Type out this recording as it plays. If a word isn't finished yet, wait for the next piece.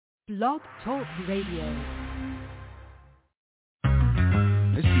Blog Talk Radio.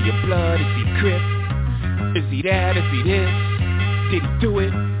 Is he a blood? Is he Crip? Is he that? Is he this? Did he do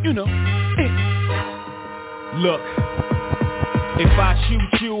it? You know. Look, if I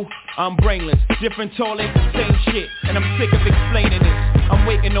shoot you, I'm brainless. Different toilet, same shit. And I'm sick of explaining this. I'm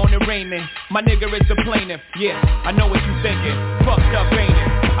waiting on the raiment. My nigga is the plaintiff. Yeah, I know what you thinking. Fucked up, ain't it?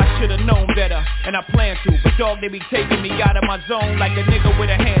 I should've known better, and I plan to. But dog, they be taking me out of my zone like a nigga with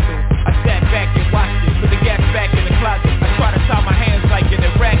a handle. I sat back and watched it. Put the gas back in the closet. I try to tie my hands like an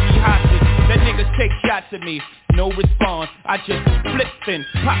Iraqi hostage. That niggas take shots at me. No response. I just flipped and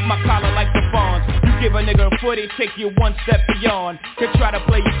pop my collar like the fawns. You give a nigga a foot, it take you one step beyond. Could try to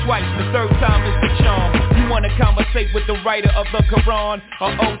play you twice, the third time is the charm. You wanna conversate with the writer of the Quran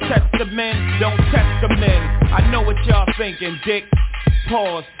or Old Testament? Don't test the men. I know what y'all thinking, dick.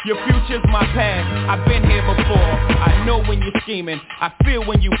 Pause, your future's my past. I've been here before. I know when you're scheming, I feel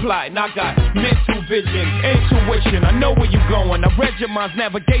when you plotting. I got mental vision, intuition. I know where you're going. I read your mind's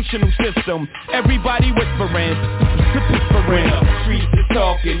navigational system. Everybody whispering, when the streets is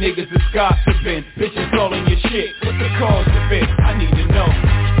talking, niggas is gossiping, bitches all in your shit. What's the cause of it? I need to know.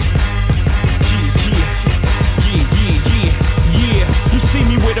 Yeah. You see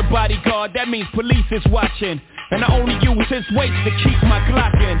me with a bodyguard, that means police is watching. And I only use his weight to keep my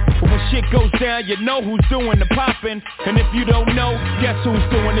Glock in. But when shit goes down, you know who's doing the popping. And if you don't know, guess who's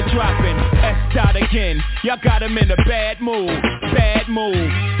doing the dropping? S. again, y'all got him in a bad mood. Bad mood,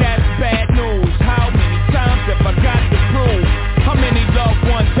 that's bad news. How many times have I got to prove? How many loved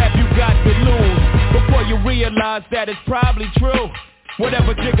ones have you got to lose before you realize that it's probably true?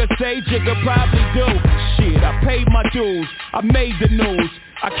 Whatever Jigga say, Jigga probably do. Shit, I paid my dues, I made the news.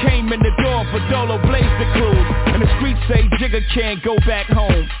 I came in the door for Dolo Blaze the Cruise. And the streets say Jigga can't go back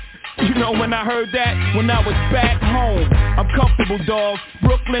home. You know when I heard that? When I was back home. I'm comfortable, dog.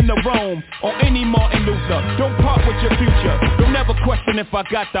 Brooklyn to Rome. Or any Martin Luther. Don't part with your future. Don't ever question if I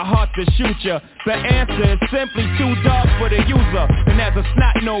got the heart to shoot ya. The answer is simply too dark for the user. And as a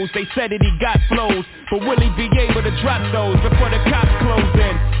snot nose, they said that he got flows. But will he be able to drop those before the cops close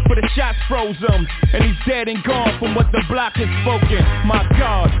in? But the shots froze him. And he's dead and gone from what the block has spoken. My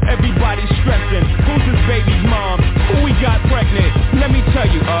God, everybody's stressing. Who's his baby's mom? Who he got pregnant? Let me tell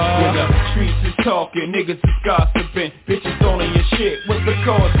you, when the streets is talking, niggas is gossiping, bitches all in your shit, what's the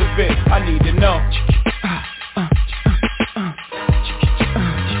cause of it? I need to know.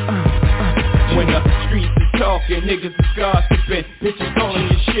 When the streets is talking, niggas is gossiping, bitches all in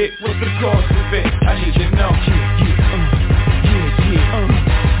your shit, what's the cause of it? I need to know.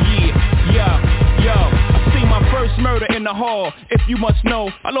 I seen my first murder in the hall. If you must know,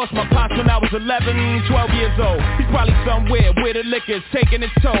 I lost my pops when I was 11, 12 years old. He's probably somewhere where the liquor's taking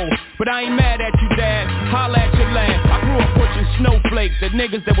its toll. But I ain't mad at you, Dad. Holla at your lad. I grew up pushing snowflakes, the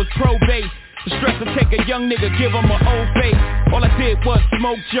niggas that was pro-base. The stress to take a young nigga, give him an old face. All I did was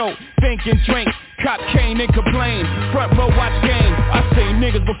smoke, joke, think and drink. Cop came and complained, front row watch game. I seen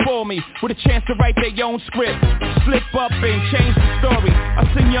niggas before me with a chance to write their own script, slip up and change the story. I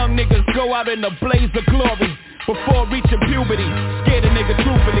seen young niggas go out in a blaze of glory before reaching puberty, scared a nigga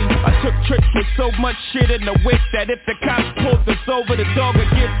truthfully. I took tricks with so much shit in the whip that if the cops pulled us over, the dog would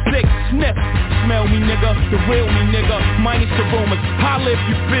get sick. Sniff, smell me nigga, the real me nigga, minus the rumors. Holla if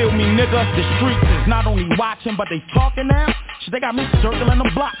you feel me nigga. The streets is not only watching but they talking now. Shit, they got me circling the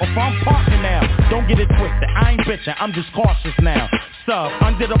block before I'm parking now. Don't get it twisted, I ain't bitching, I'm just cautious now. Sub,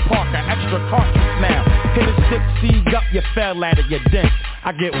 under the parker, extra cartridge now. Hit a 6C up, you fell at it, you dent.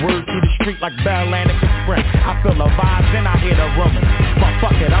 I get word through the street like Bell Atlantic Sprint. I feel the vibes and I hear the rumors. But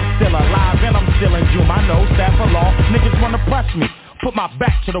fuck it, I'm still alive and I'm still in June. I know staff of law, niggas wanna press me. Put my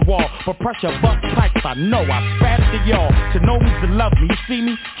back to the wall, but pressure bust pipes. I know I spat it to y'all. To know me, to love me. You see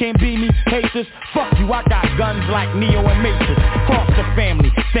me, can't be me, hate this. Fuck you, I got guns like Neo and Matrix. Cross the family,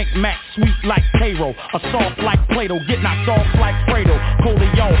 think Max sweet like Cairo. A soft like Plato, get knocked off like Fredo.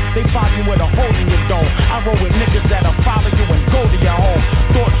 Coleon, they follow you with a hole in your dome. I roll with niggas that'll follow you and go to your home.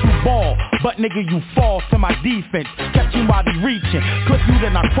 Thought you ball, but nigga you fall to my defense. Catch you while they reaching. Clip you,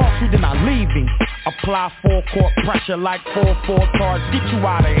 then I cross you, then I leave him. Apply full court pressure like 4-4 cards. Get you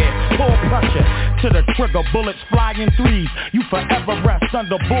out of here. Pull pressure to the trigger. Bullets flying threes. You forever rest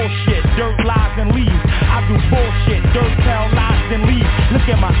under bullshit. Dirt, lies, and leaves. I do bullshit. Dirt, tell lies, and leave. Look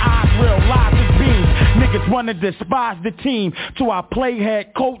at my eyes, real lies and beams. Niggas wanna despise the team. So I play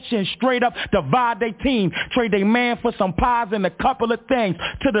head coach and straight up divide they team. Trade they man for some pies and a couple of things.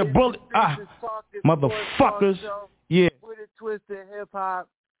 To the bullet. Motherfuckers. Yeah. With a twist of hip hop.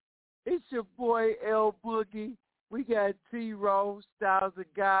 It's your boy L Boogie. We got T-Rose, Styles of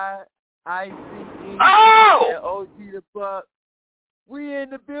God, ICE, and OG the Buck. We in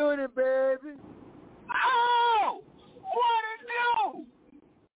the building, baby. Oh, what it do?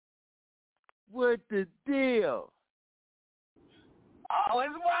 What the deal? Oh,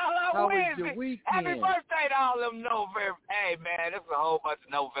 it's Wild Out How was Wednesday. your weekend? Happy birthday to all them November. Hey, man, there's a whole bunch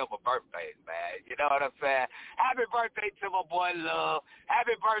of November birthdays, man. You know what I'm saying? Happy birthday to my boy Love.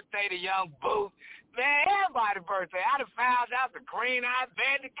 Happy birthday to Young Booth. Man, everybody's birthday. I done found out the Green Eye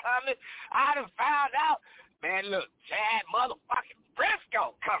Bandit coming. I done found out, man, look, Chad motherfucking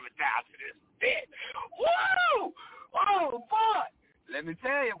Briscoe coming down to this bitch. Woo! Oh, boy. Let me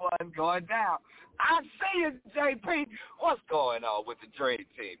tell you what's going down. I see you, JP. What's going on with the Dream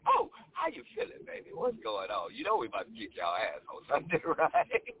Team? Oh, how you feeling, baby? What's going on? You know we about to kick y'all ass on Sunday,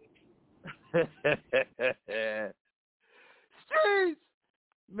 right? Streets!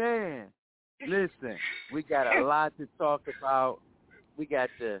 Man, listen, we got a lot to talk about. We got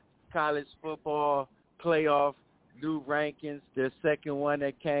the college football playoff new rankings, the second one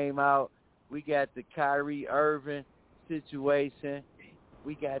that came out. We got the Kyrie Irving situation.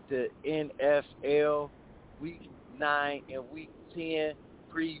 We got the NFL Week 9 and Week 10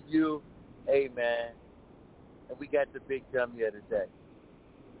 preview. Hey, man. And we got the big dummy of the day.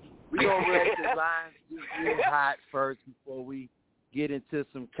 We're going to let the lines get real hot first before we get into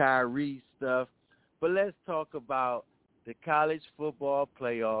some Kyrie stuff. But let's talk about the college football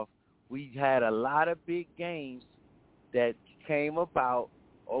playoff. We had a lot of big games that came about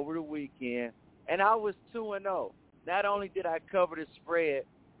over the weekend, and I was 2-0. Not only did I cover the spread,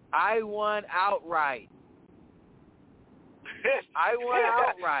 I won outright. I won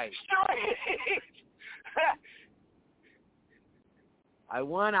outright. I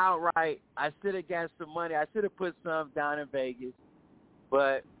won outright. I should have got some money. I should have put some down in Vegas.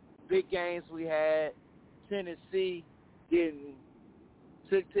 But big games we had, Tennessee getting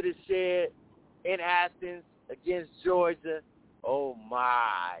took to the shed in Athens against Georgia. Oh,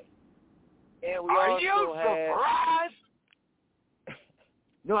 my. And we Are you surprised?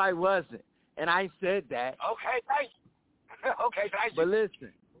 No, I wasn't. And I said that. Okay, thank you. Okay, thank you. But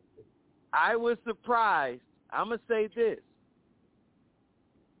listen, I was surprised. I'm going to say this.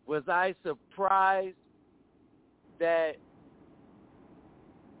 Was I surprised that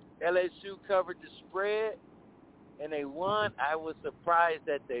LSU covered the spread and they won? I was surprised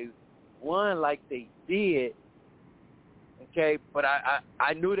that they won like they did. Okay, but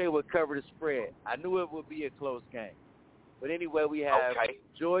I knew they would cover the spread. I knew it would be a close game. But anyway, we have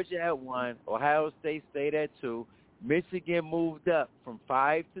Georgia at 1, Ohio State stayed at 2, Michigan moved up from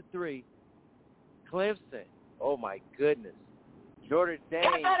 5 to 3, Clemson, oh my goodness, Notre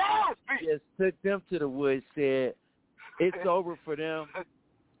Dame just took them to the woods, said it's over for them.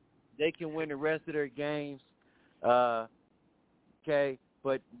 They can win the rest of their games. Okay,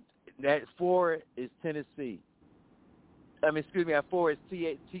 but at 4 is Tennessee. At 4 is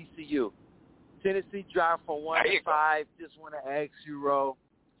TCU. Tennessee dropped from 1 to 5. Just want to ask you, Ro,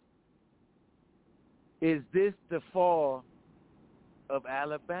 is this the fall of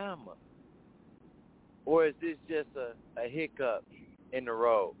Alabama? Or is this just a hiccup in the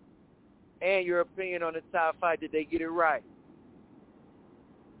road? And your opinion on the top 5, did they get it right?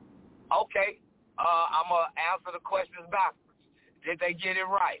 Okay. I'm going to answer the questions backwards. Did they get it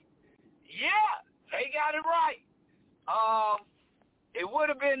right? Yeah, they got it right. It would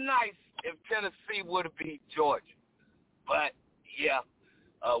have been nice if Tennessee would have beat Georgia. But, yeah,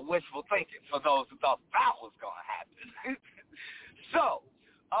 wishful thinking for those who thought that was going to happen. So,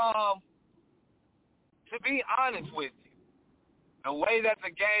 to be honest with you, the way that the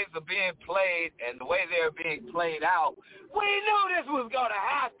games are being played and the way they're being played out, we knew this was going to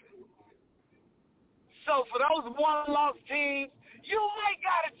happen. So, for those one-loss teams, you might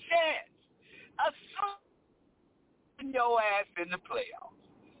got a chance of putting your ass in the playoffs.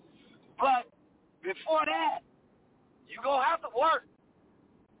 But before that, you're going to have to work.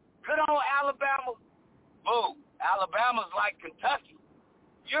 Good old Alabama. Boom. Alabama's like Kentucky.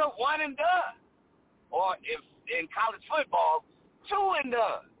 You're one and done. Or if in college football, 2 and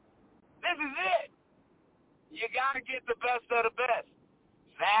done. This is it. You got to get the best of the best.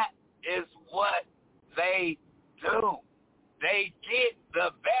 That is what they do. They get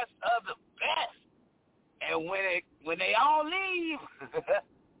the best of the best. And when they all leave,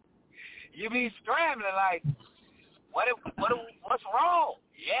 you be scrambling like, what's wrong?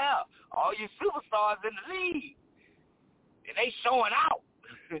 Yeah, all your superstars in the league, and they showing out,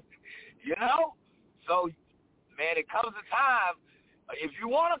 you know? So, man, it comes a time, if you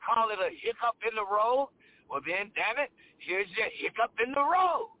want to call it a hiccup in the road, well then, damn it, here's your hiccup in the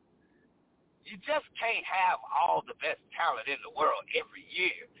road. You just can't have all the best talent in the world every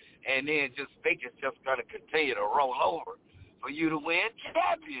year and then just think it's just going to continue to roll over. for you to win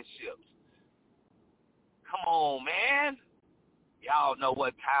championships. Come on, man. Y'all know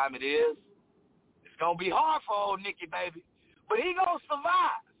what time it is. It's going to be hard for old Nicky, baby. But he going to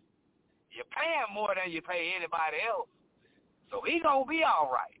survive. You're paying more than you pay anybody else. So he going to be all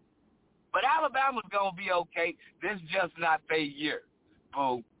right. But Alabama's going to be okay. This is just not their year.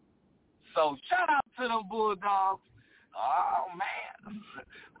 Boo. So shout out to them Bulldogs. Oh, man.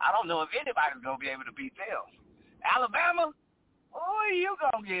 I don't know if anybody's going to be able to beat them. Alabama, oh, you're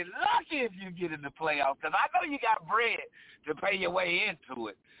going to get lucky if you get in the playoffs because I know you got bread to pay your way into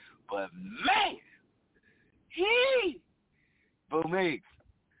it. But, man, Boo Mix.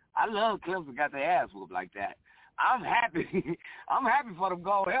 I love Clemson got their ass whooped like that. I'm happy. I'm happy for them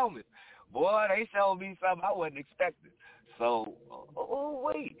gold helmets. Boy, they showed me something I wasn't expecting. So,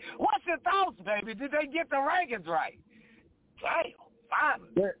 wait. What's your thoughts, baby? Did they get the rankings right? Damn,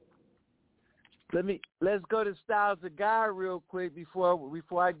 finally. Let's go to Styles the Guy real quick before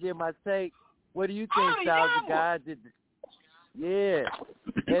I give my take. What do you think, Styles the Guy did? Yeah,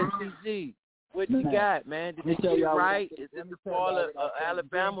 SCG. What you got, man? Did they get it right? Is this the fall of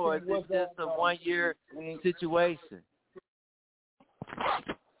Alabama, or is this just a one-year situation?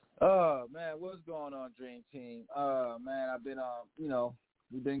 Man, what's going on, Dream Team? Man, I've been,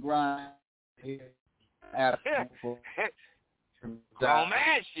 we've been grinding here. Grown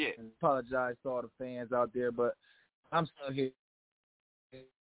man shit. Apologize to all the fans out there, but I'm still here.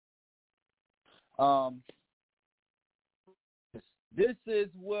 This is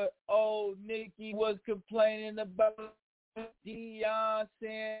what old Nicky was complaining about. Deion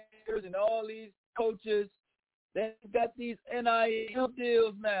Sanders and all these coaches, they got these NIL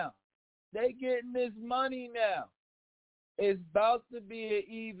deals now. They getting this money now. It's about to be an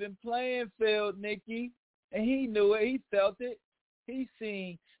even playing field, Nicky. And he knew it. He felt it. He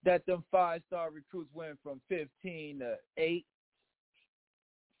seen that them 5-star recruits went from 15 to 8.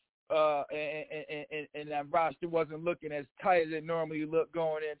 And that roster wasn't looking as tight as it normally looked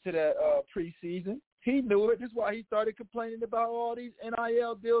going into that preseason. He knew it. That's why he started complaining about all these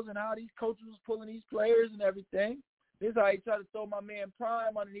NIL deals and how these coaches was pulling these players and everything. This is how he tried to throw my man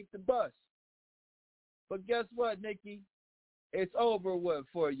Prime underneath the bus. But guess what, Nicky? It's over with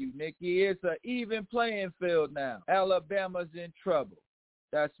for you, Nicky. It's an even playing field now. Alabama's in trouble.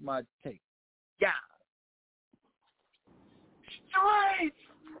 That's my take. Yeah.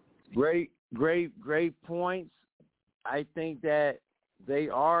 Great points. I think that they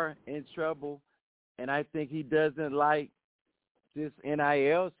are in trouble, and I think he doesn't like this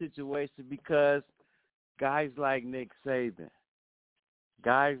NIL situation because guys like Nick Saban,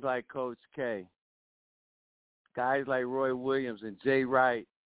 guys like Coach K, guys like Roy Williams and Jay Wright,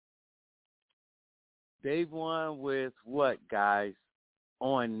 they've won with what, guys?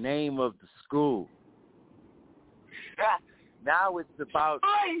 On name of the school. Now it's about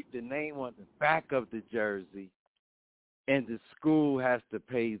the name on the back of the jersey, and the school has to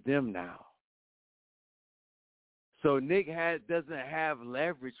pay them now. So Nick doesn't have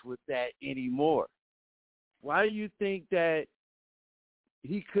leverage with that anymore. Why do you think that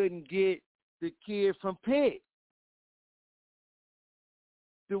he couldn't get the kid from Pitt,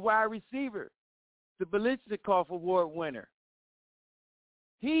 the wide receiver, the Biletnikoff Award winner?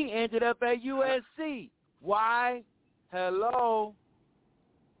 He ended up at USC. Why? Hello.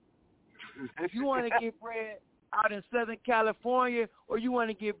 If you want to get bread out in Southern California or you want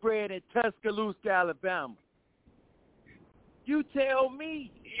to get bread in Tuscaloosa, Alabama, you tell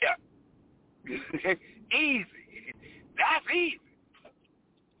me. Yeah. Easy. That's easy.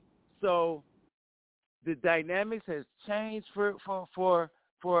 So the dynamics has changed for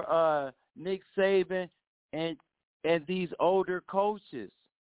Nick Saban and these older coaches.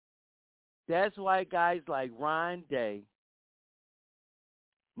 That's why guys like Ryan Day,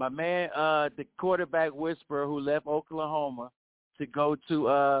 my man, the quarterback whisperer who left Oklahoma to go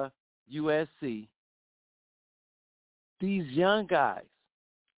to USC, these young guys.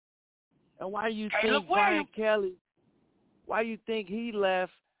 And why do you think Brian Kelly, why do you think he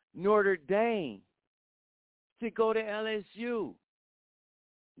left Notre Dame to go to LSU?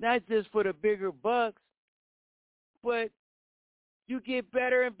 Not just for the bigger bucks, but you get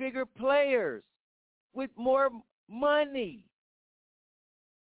better and bigger players with more money.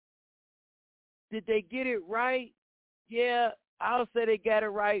 Did they get it right? Yeah, I'll say they got it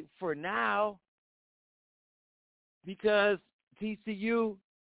right for now because TCU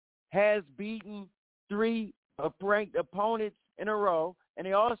has beaten 3 ranked opponents in a row, and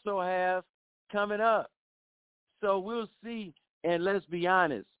they also have coming up. So we'll see, and let's be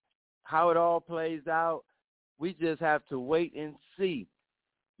honest, how it all plays out. We just have to wait and see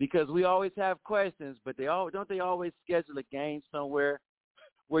because we always have questions, but don't they always schedule a game somewhere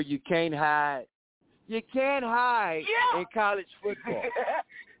where you can't hide? You can't hide in college football.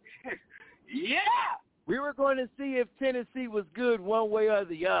 Yeah. We were going to see if Tennessee was good one way or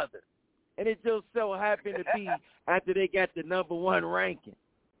the other, and it just so happened to be after they got the number 1 ranking.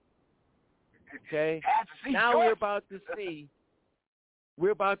 Okay. Now we're about to see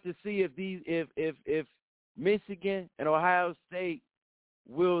if Michigan and Ohio State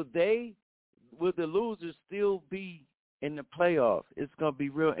will the losers still be in the playoffs? It's going to be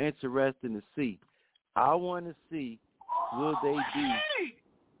real interesting to see. I want to see will they be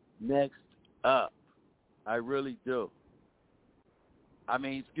next up. I really do. I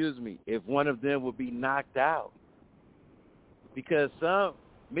mean, excuse me, if one of them will be knocked out, because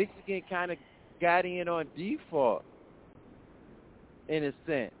Michigan kind of got in on default in a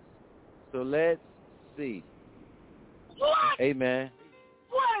sense. So let's see. What? Hey man.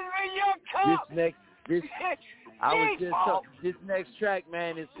 What in your cup? This next track,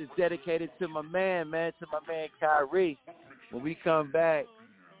 man, is dedicated to my man Kyrie. When we come back,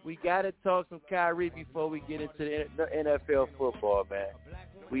 we gotta talk some Kyrie before we get into the NFL football, man.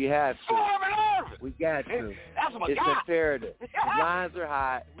 We have to. We got to. It's imperative. The lines are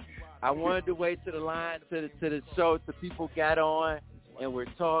hot. I wanted to wait to the line to the show till people got on and we're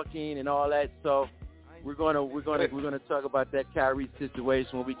talking and all that. So we're gonna talk about that Kyrie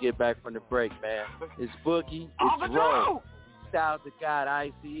situation when we get back from the break, man. It's Boogie, it's Roll. Shout out to God,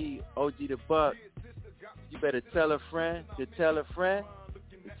 ICE, OG the Buck. You better tell a friend to tell a friend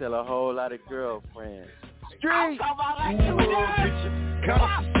to tell a whole lot of girlfriends. Street! Kind of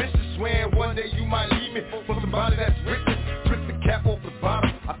suspicious, swearing one day you might leave me for somebody that's richer. Twist the cap off the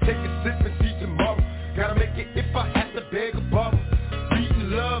bottom, I take a sip and see tomorrow. Gotta make it if I have to beg a bottle.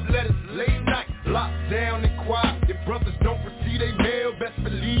 Beating love letters late night, locked down and quiet. If brothers don't receive they mail, best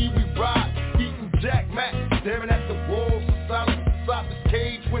believe we ride. Eating Jack Mac, staring at the walls of silence. Inside this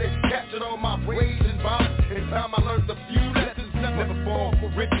cage where they captured all my rage and violence. In time I learned a few lessons, never fall for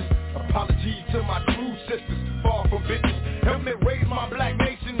riches. Apologies to my true sisters, far from bitches. Help me raise my black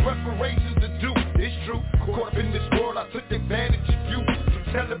nation, reparations to do. It's true, caught up in this world, I took advantage of you. So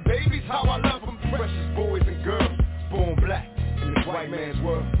tell the babies how I love them, precious boys and girls, born black in this white man's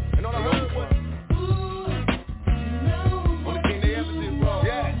world. And all I heard was, only thing they ever did wrong,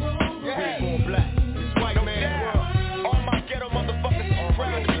 born black, this white man's world. All my ghetto motherfuckers are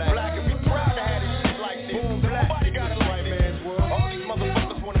proud to be black, and we proud to have this shit like this. Born black, nobody got it like this. All these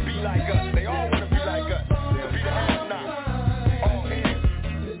motherfuckers wanna be like us, they all wanna be like us. To be the have-not, all hands.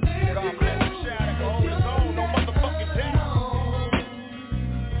 God bless the child that can hold his own, no motherfucking doubt.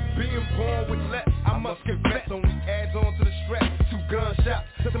 Being born with less, I must confess, only adds on to the stress. 2 gunshots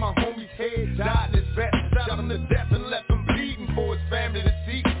to my homie's head, died in his vest. Shot him to death and left him bleeding for his family to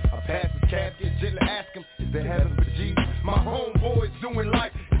see. I passed his casket, gently ask him, is there heaven for G? My homeboy's doing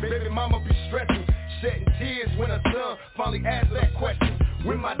life, his baby mama be stressing, shedding tears when her son finally asked that question.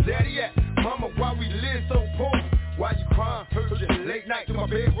 Where my daddy at? Mama, why we live so poor? Why you crying? Heard you late night to my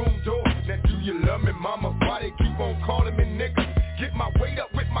bedroom door. Now do you love me, mama? Why they keep on calling me nigga? Get my weight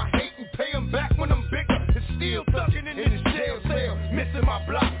up with my hate and pay them back when I'm bigger. And still thugging in this jail cell, missing my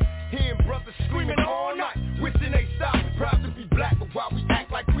block. Hearing brothers screaming all night, wishing they stop. Proud to be black, but why we act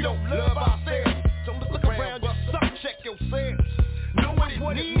like we don't love ourselves? So look around, you suck, check yourselves. Know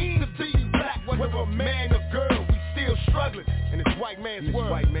what it means to be black, whether a man or girl, we still struggling in this white man's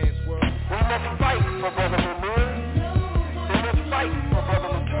world. We must fight for brotherhood, man. We must fight for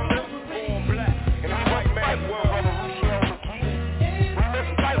brotherhood, born black in this white man's world. We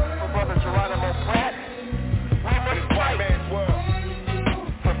must fight for brother Geronimo Pratt. We must fight man's world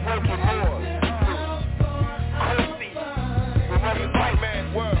for broken laws. Kofi. We must fight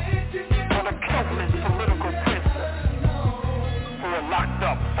man's world for the countless political prisoners who are locked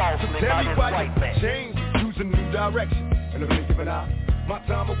up falsely by this white man. Change, choose a new direction, and a blink of an eye. My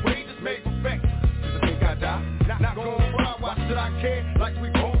time away just made perfection. Just I think I die. Not going wild, why should I care? Like we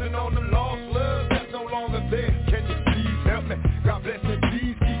holding on to lost love that's no longer there. Can you please help me? God bless me,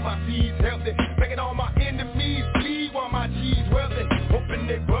 please keep my seeds healthy. Making all my enemies bleed while my G's wealthy. Hoping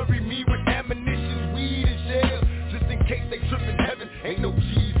they bury me with ammunition, weed and shells. Just in case they trip in heaven, ain't no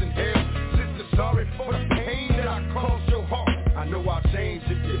G's in hell. Sister, sorry for the pain that I caused your heart. I know I'll change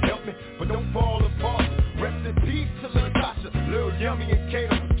if you help me, but don't fall apart. Rest in peace to Lil Tasha, Lil Yummy and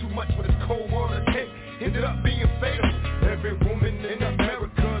Kato. Too much for this cold war attempt, ended up being fatal. Every woman in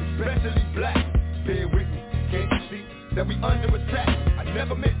America, especially black, bear with me, can't you see that we under attack? I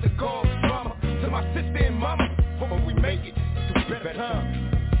never meant to cause drama to my sister and mama, but we make it through better times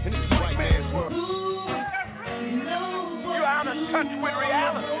in this white man's world. You out of touch with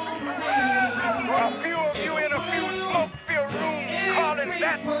reality. A few of you in a few smoke-filled rooms calling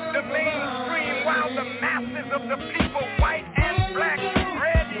that the mainstream, while the masses of the people, white and black,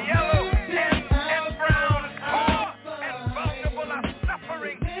 red, yellow, and brown, poor and vulnerable, are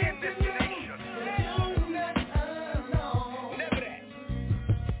suffering in this nation. Never that.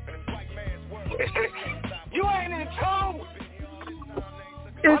 But it's white man's world. You ain't in tune.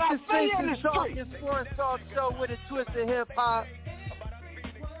 It's the Station Talk and Sports Talk Show with a twist of hip-hop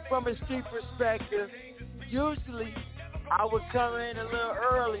from a street perspective. Usually, I would come in a little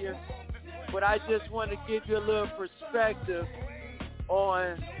earlier, but I just want to give you a little perspective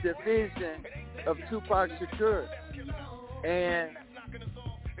on the vision of Tupac Shakur and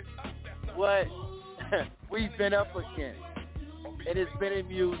what we've been up against. And it's been in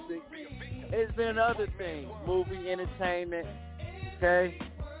music. It's been in other things, movie, entertainment, okay?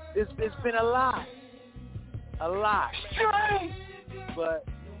 It's been a lot. But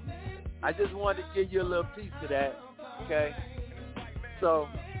I just wanted to give you a little piece of that, okay? So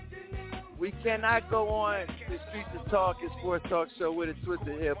we cannot go on the Streets of Talk and Sports Talk Show with a twist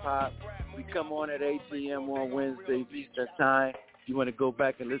of hip-hop. We come on at 8 p.m. on Wednesdays Eastern Time. If you want to go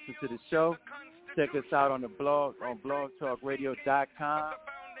back and listen to the show, check us out on the blog, on blogtalkradio.com,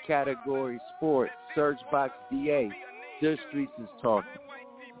 category sports, search box DA, The Streets is Talking.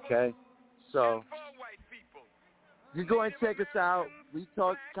 Okay, so you go and check us out. We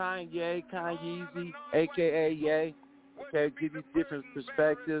talk Kanye, a.k.a. Ye. Okay, give you different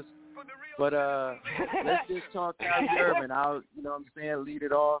perspectives. But let's just talk Kyrie Irving. You know what I'm saying, lead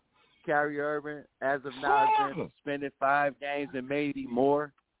it off. Kyrie Irving, as of now, has been suspended 5 games and maybe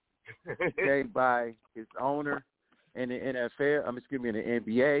more, okay, by his owner in the NFL. In the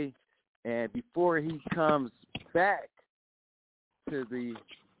NBA. And before he comes back to the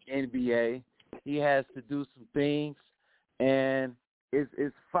NBA, he has to do some things, and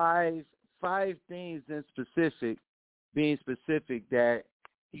it's five things in specific, being specific, that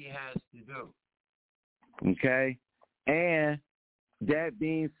he has to do. Okay, and that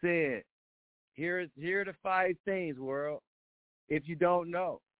being said, here are the 5 things, world. If you don't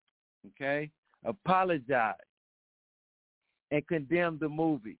know, okay, apologize and condemn the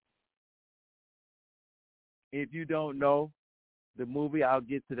movie. If you don't know the movie, I'll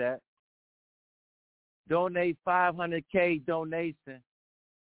get to that. Donate $500K donation,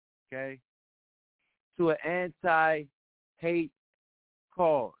 okay, to an anti-hate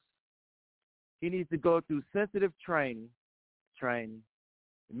cause. He needs to go through sensitive training,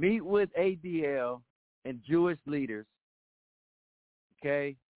 meet with ADL and Jewish leaders,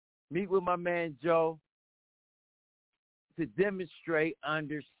 okay, meet with my man Joe to demonstrate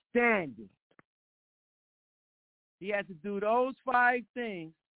understanding. He has to do those 5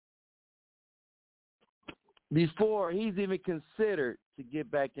 things before he's even considered to get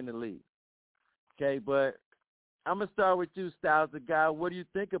back in the league. Okay, but I'm going to start with you, Styles the Guy. What do you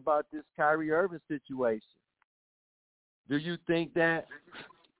think about this Kyrie Irving situation? Do you think that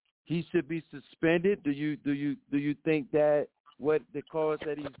he should be suspended? Do you think that what the cause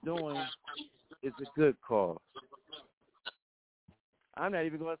that he's doing is a good cause? I'm not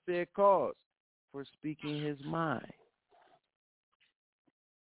even going to say a cause for speaking his mind.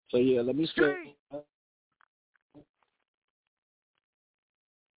 So yeah, let me say.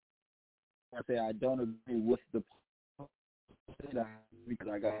 I don't agree with the because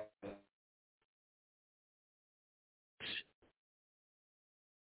I got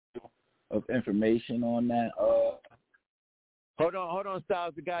of information on that. Hold on,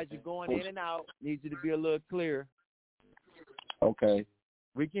 Styles the Guy. You're going in and out. Need you to be a little clearer. Okay.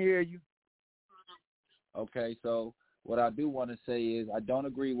 We can hear you. Okay, so what I do want to say is I don't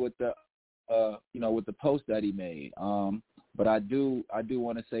agree with the with the post that he made. But I do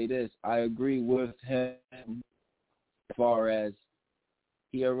want to say this. I agree with him as far as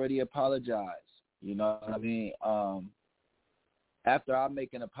he already apologized. You know what I mean? After I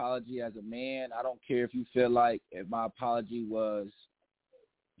make an apology as a man, I don't care if you feel like if my apology was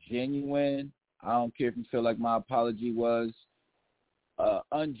genuine. I don't care if you feel like my apology was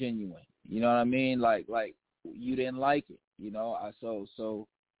ungenuine. You know what I mean? Like you didn't like it. You know,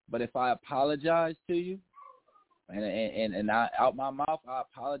 but if I apologize to you, and I, out my mouth, I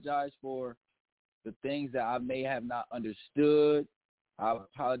apologize for the things that I may have not understood. I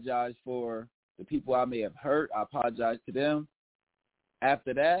apologize for the people I may have hurt. I apologize to them.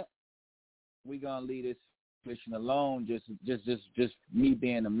 After that, we're gonna leave this mission alone. Just me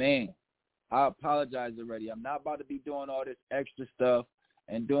being a man. I apologize already. I'm not about to be doing all this extra stuff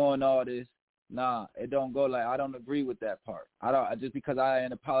and doing all this. Nah, it don't go like I don't agree with that part. Just because I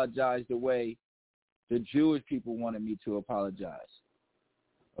ain't apologized the way the Jewish people wanted me to apologize.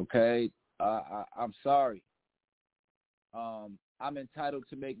 Okay? I'm sorry. I'm entitled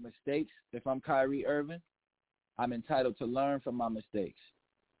to make mistakes if I'm Kyrie Irving. I'm entitled to learn from my mistakes.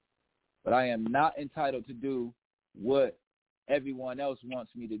 But I am not entitled to do what everyone else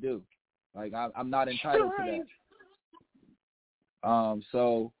wants me to do. Like, I'm not entitled to that.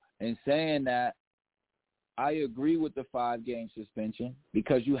 So in saying that, I agree with the 5-game suspension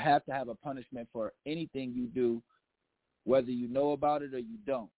because you have to have a punishment for anything you do, whether you know about it or you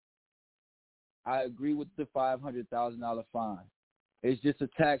don't. I agree with the $500,000 fine. It's just a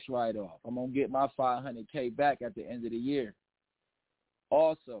tax write-off. I'm going to get my $500K back at the end of the year.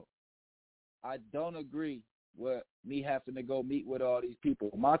 Also, I don't agree with me having to go meet with all these people.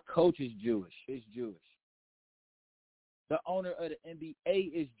 My coach is Jewish. The owner of the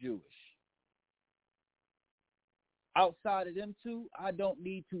NBA is Jewish. Outside of them two, I don't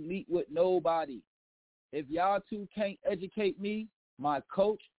need to meet with nobody. If y'all two can't educate me, my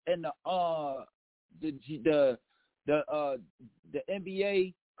coach and the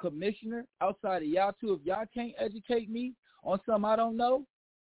NBA commissioner, outside of y'all two, if y'all can't educate me on something I don't know,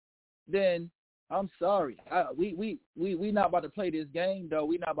 then I'm sorry. We not about to play this game, though.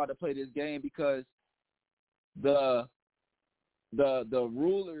 We not about to play this game because the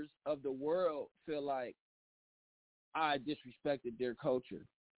rulers of the world feel like I disrespected their culture.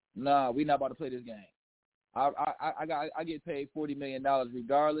 Nah, we not about to play this game. I get paid $40 million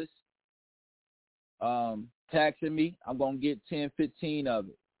regardless. Taxing me, I'm gonna get 10, 15 of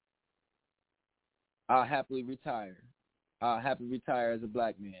it. I'll happily retire. I'll happily retire as a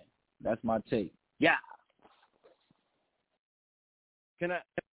black man. That's my take. Yeah. Can I?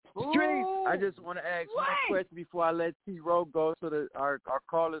 Street, I just want to ask one question before I let T-Row go so that our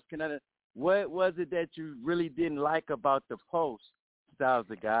callers can understand. What was it that you really didn't like about the post? That was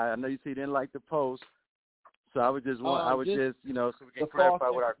the guy. I know you said you didn't like the post. So I would just want, so we can clarify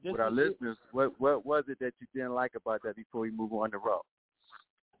with our listeners, what was it that you didn't like about that before we move on the road?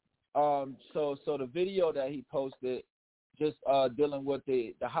 So the video that he posted, just dealing with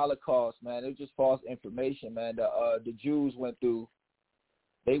the Holocaust, man, it was just false information, man. The Jews went through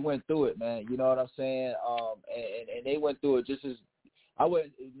it, man. You know what I'm saying? And they went through it just as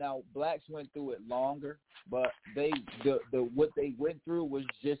now blacks went through it longer, but what they went through was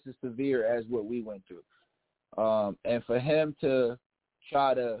just as severe as what we went through. And for him to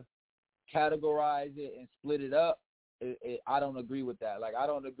try to categorize it and split it up, I don't agree with that. Like, I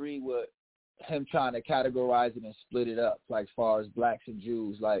don't agree with him trying to categorize it and split it up, like, as far as blacks and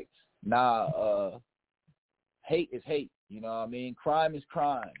Jews. Like, hate is hate. You know what I mean? Crime is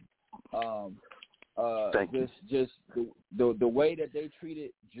crime. Just the way that they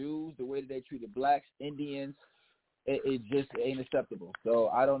treated Jews, the way that they treated blacks, Indians, it just ain't acceptable. So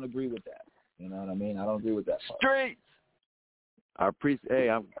I don't agree with that. You know what I mean? I don't agree with that part. Streets. I appreciate. Hey,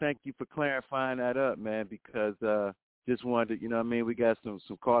 thank you for clarifying that up, man. Because just wanted to, you know what I mean? We got some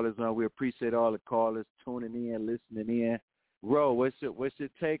callers on. We appreciate all the callers tuning in, listening in. Ro, what's your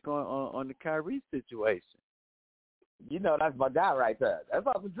take on the Kyrie situation? You know, that's my guy right there. That's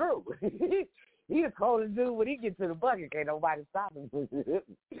Uncle Drew. He a cold dude. When he gets to the bucket, can't nobody stop him.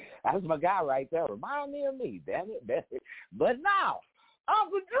 That's my guy right there. Remind me of me, damn it. But now,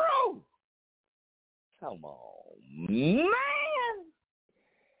 Uncle Drew. Come on, man.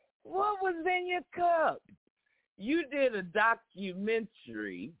 What was in your cup? You did a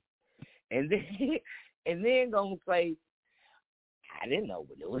documentary, and then gonna say, I didn't know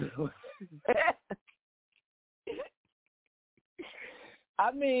what it was.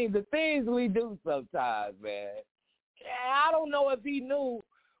 I mean, the things we do sometimes, man. I don't know if he knew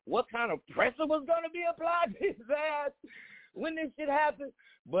what kind of pressure was going to be applied to his ass when this shit happened.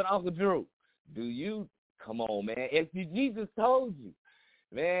 But Uncle Drew, come on, man. If Jesus told you,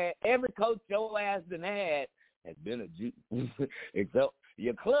 man, every coach your ass done had has been a Jew. Except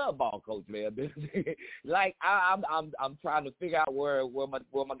your club ball coach, man. Like, I'm trying to figure out where my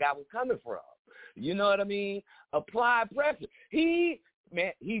guy was coming from. You know what I mean? Apply pressure. He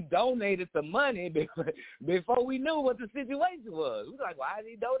donated the money before we knew what the situation was. We was like, why did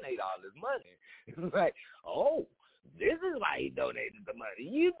he donate all this money? It was like, oh, this is why he donated the money.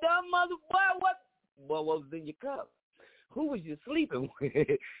 You dumb motherfucker. What was in your cup? Who was you sleeping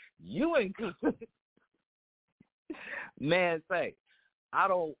with? You ain't coming. Man,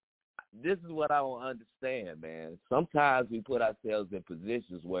 this is what I don't understand, man. Sometimes we put ourselves in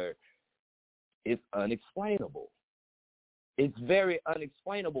positions where it's unexplainable. It's very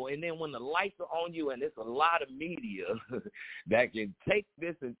unexplainable. And then when the lights are on you, and it's a lot of media that can take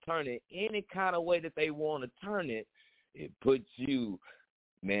this and turn it any kind of way that they want to turn it, it puts you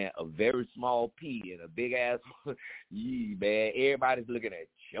man, a very small P and a big ass, man, everybody's looking at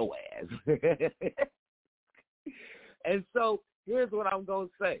your ass. And so here's what I'm going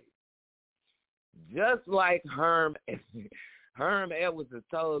to say. Just like Herm Edwards has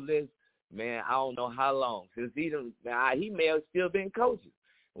told this, man, I don't know how long, since he may have still been coaching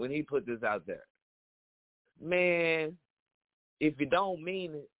when he put this out there. Man, if you don't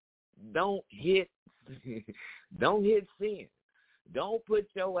mean it, don't hit sin. Don't put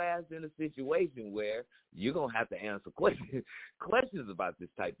your ass in a situation where you're going to have to answer questions about this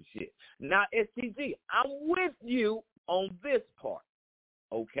type of shit. Now, STG, I'm with you on this part,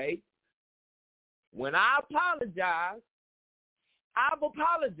 okay? When I apologize, I've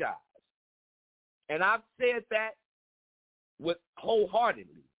apologized. And I've said that with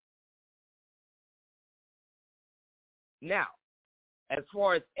wholeheartedly. Now, as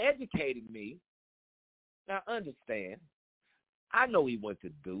far as educating me, now understand, I know he went to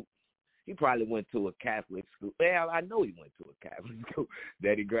Duke. He probably went to a Catholic school. Well, I know he went to a Catholic school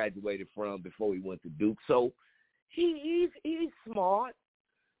that he graduated from before he went to Duke. So he's smart,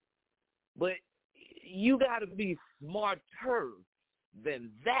 but you got to be smarter than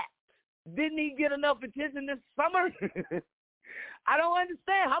that. Didn't he get enough attention this summer? I don't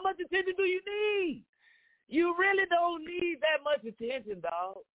understand. How much attention do you need? You really don't need that much attention,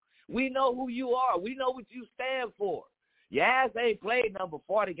 dog. We know who you are. We know what you stand for. Your ass ain't played number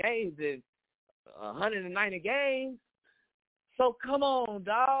 40 games in 190 games. So come on,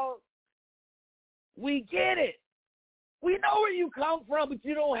 dog. We get it. We know where you come from, but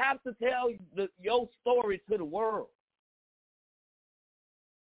you don't have to tell your story to the world.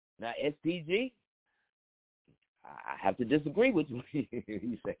 Now, STG, I have to disagree with you.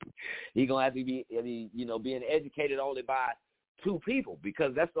 He said he's going to have to be, being educated only by two people,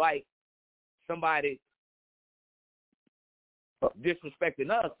 because that's like somebody disrespecting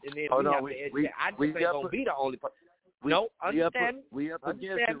us, and then we have to educate. I just ain't going to be the only person. No, understand. We up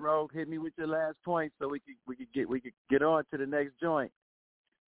against it, Rogue. Hit me with your last point so we could get on to the next joint.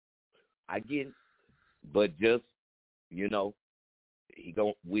 I get it, but just, we're going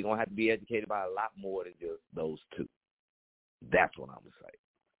to have to be educated by a lot more than just those two. That's what I'm going to say.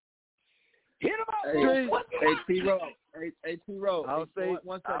 Hit him up, Hey, T-Row. Hey, T-Row. I'll say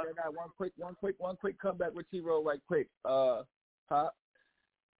one second. I got one quick comeback with T-Row right quick. Pop.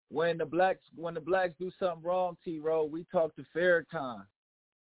 When the blacks do something wrong, T-Row, we talk to Farrakhan.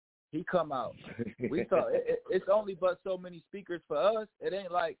 He come out. We talk. It's only but so many speakers for us. It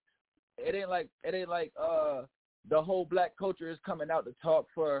ain't like the whole black culture is coming out to talk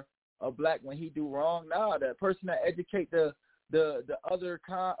for a black when he do wrong. Nah, the person that educate the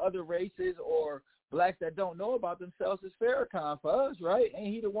other races or blacks that don't know about themselves is Farrakhan for us, right?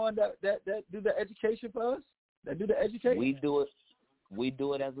 Ain't he the one that do the education for us? That do the education? We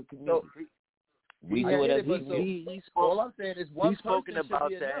do it as a community. We do it as a community. All I'm saying is one he's spoken about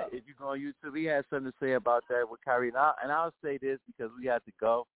that. Enough. If you go on YouTube, he has something to say about that with Kyrie. And I'll say this because we have to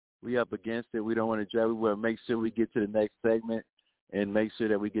go. We up against it. We don't want to drag. We want to make sure we get to the next segment and make sure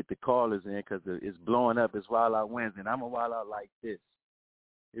that we get the callers in because it's blowing up. It's Wild Out Wednesday, and I'm a Wild Out like this.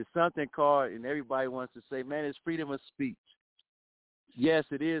 It's something called, and everybody wants to say, man, it's freedom of speech. Yes,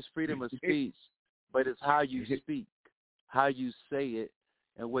 it is freedom of speech, but it's how you speak, how you say it,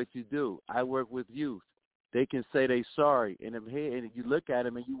 and what you do. I work with youth. They can say they sorry, and if you look at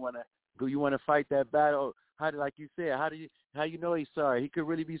them and you want to fight that battle. Like you said, how you know he's sorry? He could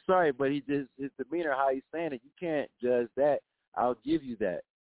really be sorry, but his demeanor, how he's saying it, you can't judge that. I'll give you that,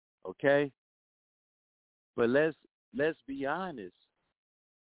 okay? But let's be honest,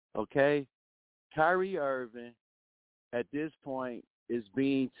 okay? Kyrie Irving at this point is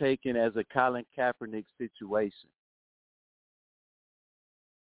being taken as a Colin Kaepernick situation.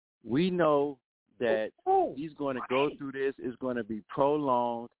 We know that he's going to go through this. It's going to be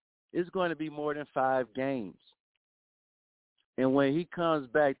prolonged. It's going to be more than 5 games. And when he comes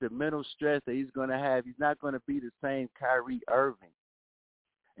back, the mental stress that he's going to have, he's not going to be the same Kyrie Irving.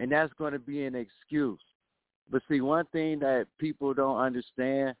 And that's going to be an excuse. But see, one thing that people don't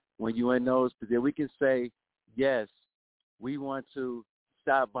understand when you're in those positions, we can say, yes, we want to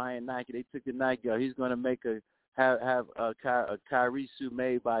stop buying Nike. They took the Nike out. He's going to have a Kyrie shoe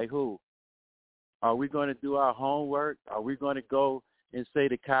made by who? Are we going to do our homework? Are we going to go and say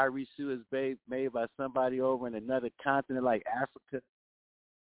the Kyrie shoe is made by somebody over in another continent like Africa?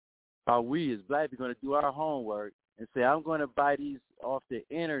 Are we as black people going to do our homework and say, I'm going to buy these off the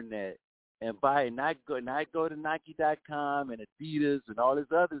internet and buy it, not go to Nike.com and Adidas and all this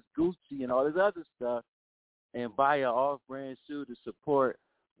other Gucci and all this other stuff and buy an off-brand shoe to support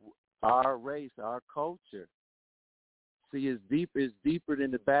our race, our culture? See, it's deeper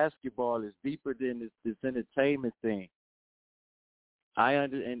than the basketball. It's deeper than this entertainment thing.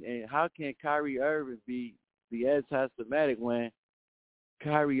 And how can Kyrie Irving be anti-Semitic when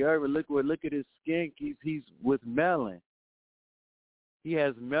Kyrie Irving, look at his skin. He's with melanin. He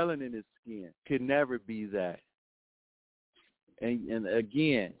has melanin in his skin. Could never be that. And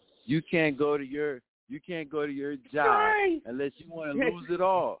again, you can't go to your job unless you want to lose it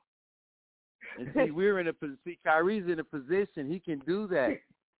all. And see, Kyrie's in a position he can do that,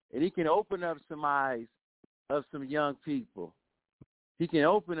 and he can open up some eyes of some young people. He can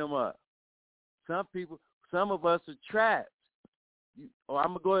open them up. Some of us are trapped.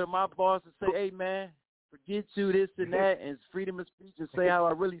 I'm going to go to my boss and say, hey, man, forget you, this and that, and it's freedom of speech and say how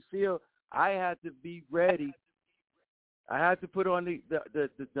I really feel. I have to be ready. I have to put on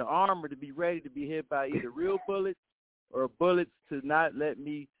the armor to be ready to be hit by either real bullets or bullets to not let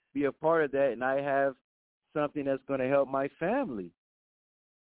me be a part of that, and I have something that's going to help my family.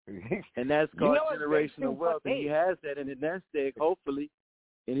 And that's called generational wealth. And he has that in the nest egg, hopefully,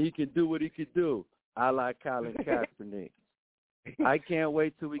 and he can do what he can do, a la Colin Kaepernick. I can't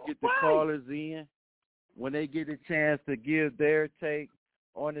wait till we get the callers in when they get a chance to give their take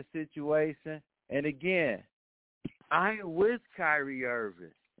on the situation. And again, I ain't with Kyrie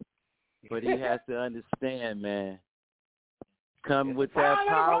Irving, but he has to understand, man, come with that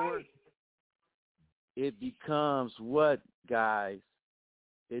power, it becomes what, guys?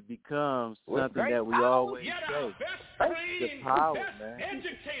 It becomes something that we always say. The power, man.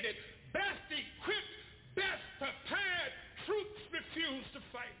 Educated, best equipped, best prepared troops refuse to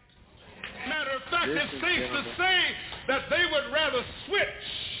fight. Matter of fact, it's safe to say that they would rather switch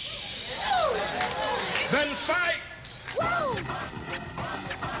than fight.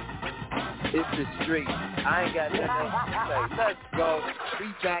 It's the street. I ain't got nothing else to say. Let's go. We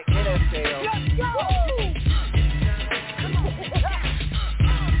back NFL. Let's go.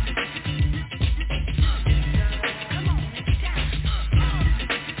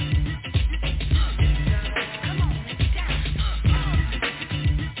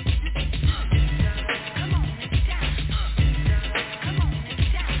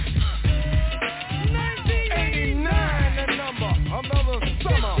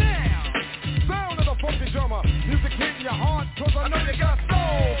 Music hitting your heart, cause I know you got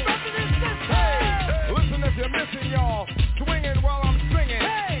soul. Hey, listen if you're missing, y'all. Swinging while I'm singing.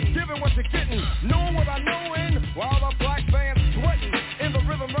 Hey, giving what you're getting. Knowing what I'm knowing. While the black band's sweating. In the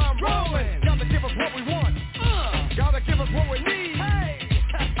rhythm I'm rolling. Gotta give us what we want. Gotta give us what we need. Hey,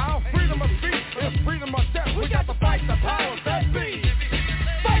 our freedom of speech is freedom of death. We got to fight the powers that be.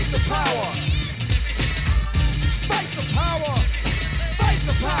 Fight the power. Fight the power. Fight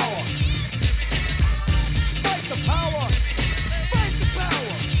the power. Fight the power! Fight the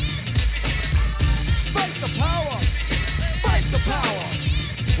power! Fight the power! Fight the power!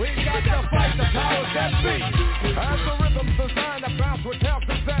 We got to fight the powers that be! As the rhythm's designed to bounce with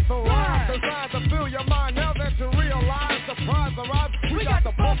calcium at the line, designed to fill your mind now that you realize the prize arrives. We got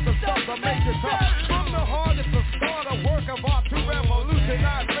to pump the stuff to make it tough. From the heart, it's the start, a work of art to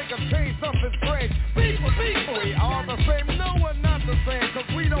revolutionize, make a change, something strange. People, we are the same. No, we're not the same, cause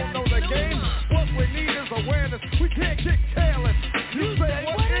we don't know the game. What we need is awareness. We can't get careless. You say,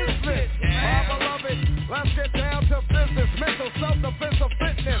 what is this? My beloved, let's get down to business. Mental self-defense of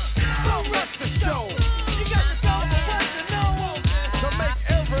fitness. Don't rest the show. You got to go to what you know. To make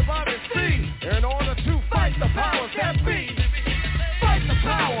everybody see. In order to fight the powers that be. Fight the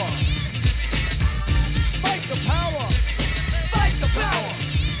power. Fight the power. Fight the power.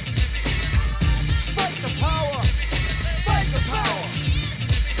 Fight the power. Fight the power.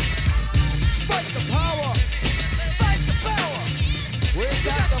 Fight the power. Fight the power. We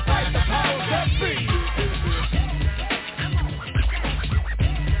got to fight the powers that be.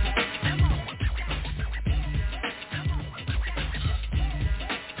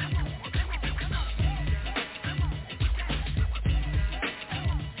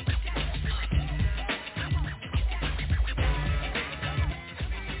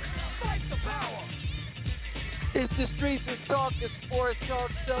 It's the Streets and Talk, the sports talk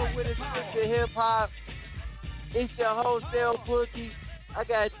show with a twist of hip hop. It's your host, L Bookie. I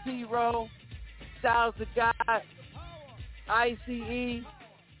got T-Row, Styles the God, ICE,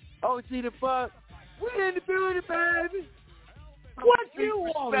 OG the Buck. We in the building, baby. What you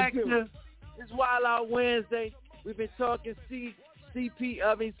want to do? It's Wild Out Wednesday. We've been talking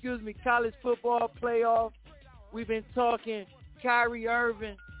college football playoff. We've been talking Kyrie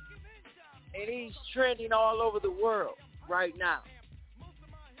Irving. And he's trending all over the world right now.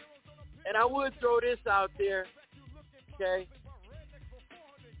 And I would throw this out there, okay?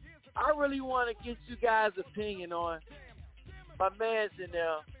 I really want to get you guys' opinion on my man's in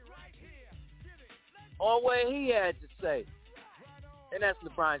there on what he had to say, and that's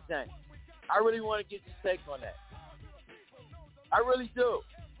LeBron James. I really want to get your take on that. I really do.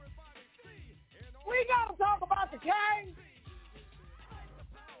 We got to talk about the game.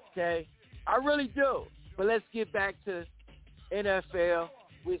 Okay, I really do. But let's get back to NFL,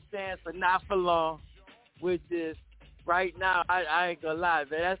 which stands for not for long, which is right now, I ain't gonna lie,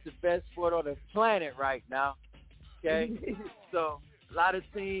 man, that's the best sport on the planet right now. Okay? So a lot of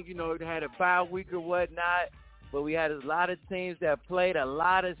teams, had a bye week or whatnot, but we had a lot of teams that played a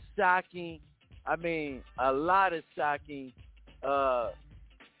lot of shocking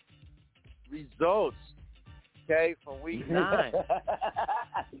results, okay, from week 9.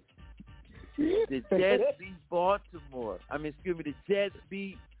 The Jets beat Baltimore. The Jets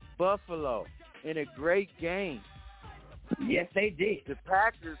beat Buffalo in a great game. Yes, they did. The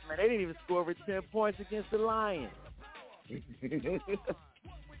Packers, man, they didn't even score over 10 points against the Lions.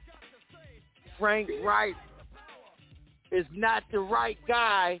 Frank Reich is not the right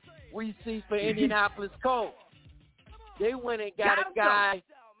guy we see for Indianapolis Colts. They went and got a guy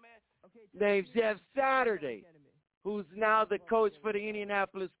named Jeff Saturday, who's now the coach for the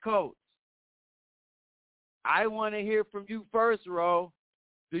Indianapolis Colts. I want to hear from you first, Ro.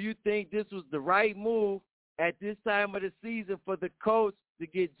 Do you think this was the right move at this time of the season for the Colts to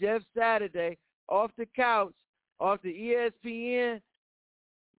get Jeff Saturday off the couch, off the ESPN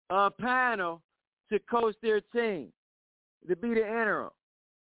panel to coach their team, to be the interim?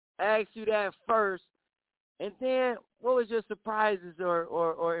 I asked you that first. And then what was your surprises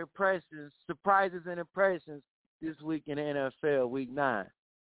or impressions, surprises and impressions this week in the NFL, week 9?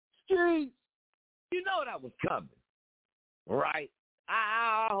 Streets. You know that was coming, right?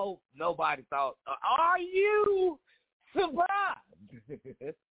 I hope nobody thought, are you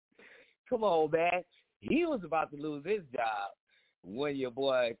surprised? Come on, man. He was about to lose his job when your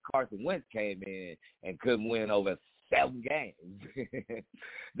boy Carson Wentz came in and couldn't win over 7 games.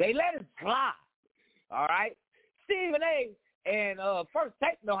 They let him slide, all right? Stephen A. and First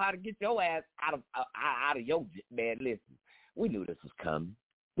Take know how to get your ass out of your man. Listen, we knew this was coming.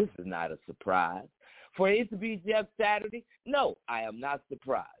 This is not a surprise. For it to be Jeff Saturday, no, I am not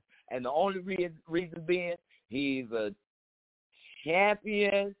surprised. And the only reason being, he's a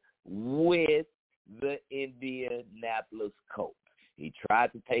champion with the Indianapolis Colts. He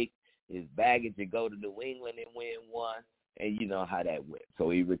tried to take his baggage and go to New England and win one, and you know how that went. So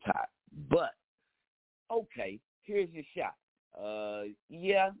he retired. But, okay, here's your shot.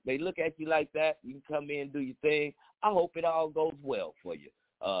 Yeah, they look at you like that. You can come in and do your thing. I hope it all goes well for you,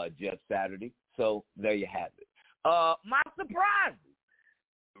 Jeff Saturday. So there you have it. My surprises.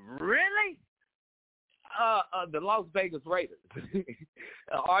 Really? The Las Vegas Raiders.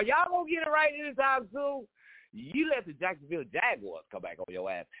 Are y'all going to get it right anytime soon? You let the Jacksonville Jaguars come back on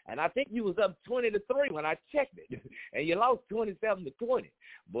your ass. And I think you was up 20-3 when I checked it. And you lost 27-20.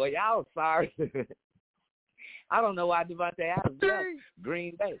 Boy, y'all sorry. I don't know why Devontae Adams left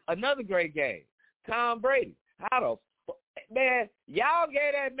Green Bay. Another great game. Tom Brady. How the man, y'all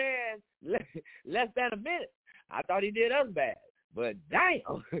gave that man less than a minute. I thought he did us bad. But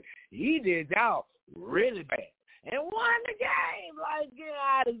damn, he did y'all really bad. And won the game. Like,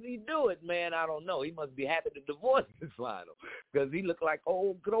 how does he do it, man? I don't know. He must be happy to divorce this final because he looked like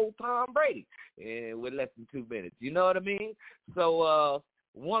good old Tom Brady with less than 2 minutes. You know what I mean? So,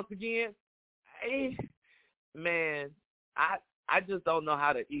 once again, man, I just don't know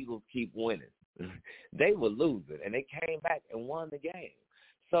how the Eagles keep winning. They were losing, and they came back and won the game.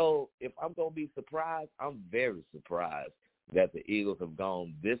 So if I'm going to be surprised, I'm very surprised that the Eagles have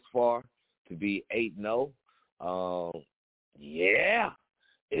gone this far to be 8-0. Yeah,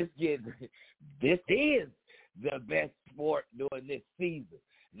 this is the best sport during this season.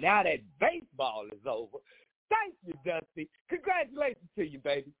 Now that baseball is over, thank you, Dusty. Congratulations to you,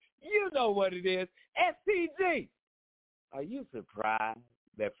 baby. You know what it is. STG. Are you surprised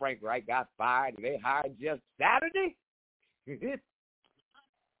that Frank Reich got fired and they hired Jeff Saturday?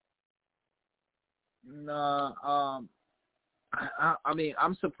 No, I mean,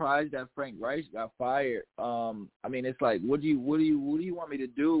 I'm surprised that Frank Reich got fired. I mean, it's like, what do you want me to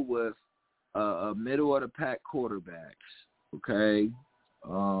do with a middle of the pack quarterbacks? Okay,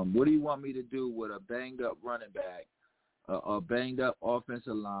 what do you want me to do with a banged up running back, a banged up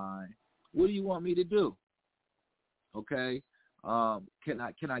offensive line? What do you want me to do? Okay, can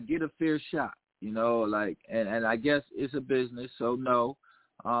I get a fair shot? You know, like, and I guess it's a business, so no.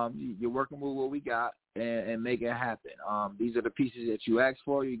 You're working with what we got and make it happen. These are the pieces that you asked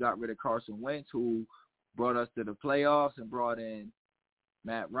for. You got rid of Carson Wentz, who brought us to the playoffs and brought in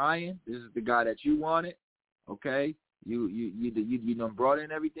Matt Ryan. This is the guy that you wanted, okay? You done brought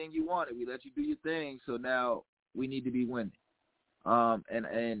in everything you wanted. We let you do your thing, so now we need to be winning.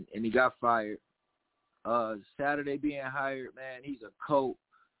 And he got fired. Saturday being hired, man, he's a Colt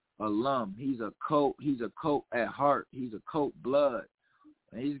alum. He's a Colt at heart. He's a Colt blood.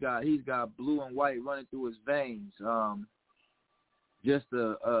 And he's got blue and white running through his veins. Just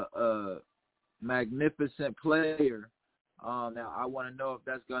a magnificent player. Now I want to know if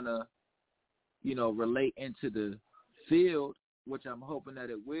that's gonna, relate into the field, which I'm hoping that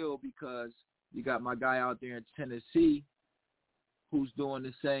it will, because you got my guy out there in Tennessee who's doing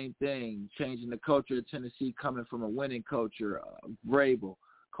the same thing, changing the culture of Tennessee, coming from a winning culture,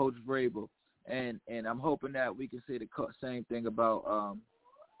 Coach Vrabel. And I'm hoping that we can say the same thing about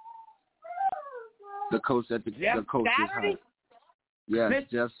the coach that the coach is hired. Yes,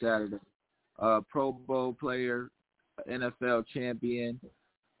 Jeff Saturday, Pro Bowl player, NFL champion.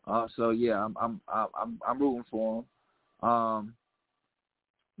 So yeah, I'm rooting for him.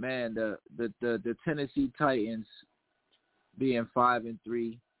 Man, the Tennessee Titans being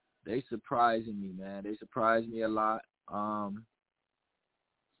 5-3, they surprising me, man. They surprised me a lot.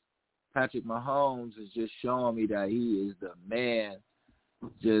 Patrick Mahomes is just showing me that he is the man.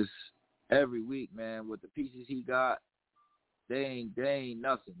 Just every week, man, with the pieces he got, they ain't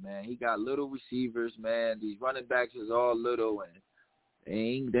nothing, man. He got little receivers, man. These running backs is all little, and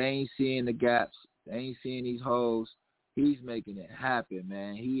they ain't seeing the gaps. They ain't seeing these holes. He's making it happen,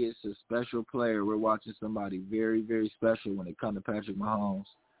 man. He is a special player. We're watching somebody very, very special when it comes to Patrick Mahomes.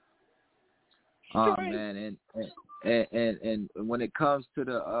 Man, and when it comes to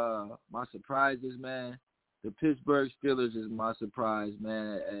the my surprises, man, the Pittsburgh Steelers is my surprise,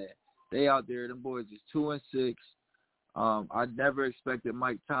 man. They out there, them boys is 2-6. I never expected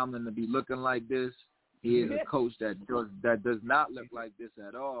Mike Tomlin to be looking like this. He is a coach that does not look like this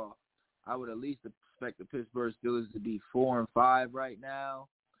at all. I would at least expect the Pittsburgh Steelers to be 4-5 right now,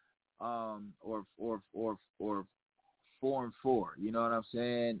 or 4-4. You know what I'm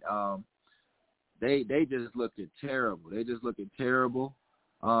saying? They just looking terrible.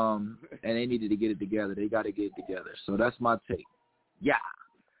 And they needed to get it together. They got to get it together. So that's my take. Yeah.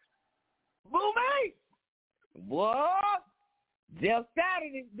 Boom, mate. What? Jeff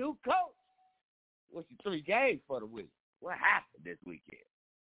Saturday, new coach. What's your 3 games for the week? What happened this weekend?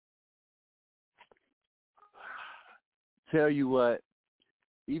 Tell you what,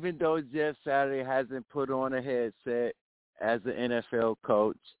 even though Jeff Saturday hasn't put on a headset as an NFL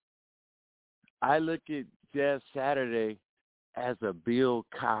coach, I look at Jeff Saturday as a Bill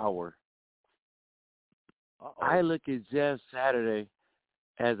Cowher. I look at Jeff Saturday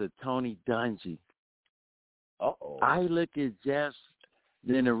as a Tony Dungy. I look at Jeff,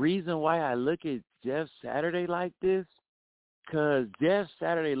 then the reason why I look at Jeff Saturday like this, because Jeff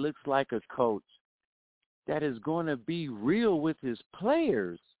Saturday looks like a coach that is going to be real with his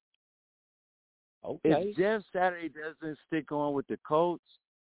players. Okay. If Jeff Saturday doesn't stick on with the coach,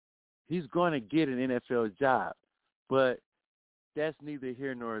 he's going to get an NFL job. But that's neither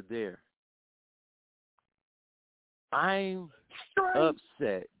here nor there. I'm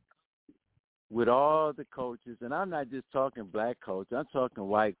upset with all the coaches, and I'm not just talking black coaches. I'm talking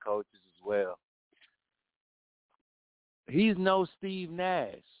white coaches as well. He's no Steve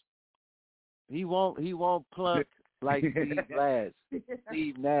Nash. He won't plunk like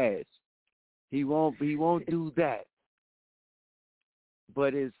Steve Nash. He won't do that.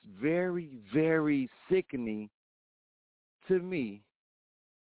 But it's very, very sickening to me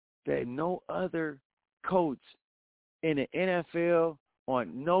that no other coach in the NFL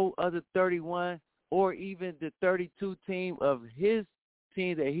on no other 31 or even the 32 team of his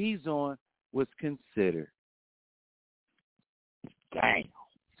team that he's on was considered. Damn.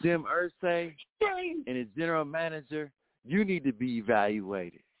 Jim Irsay and his general manager, you need to be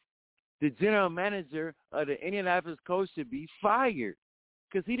evaluated. The general manager of the Indianapolis Colts should be fired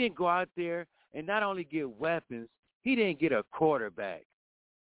because he didn't go out there and not only get weapons, he didn't get a quarterback.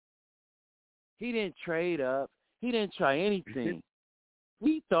 He didn't trade up. He didn't try anything.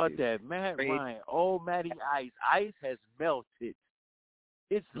 We thought that Matt Ryan, old Matty Ice has melted.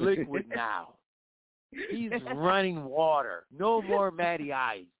 It's liquid now. He's running water. No more Matty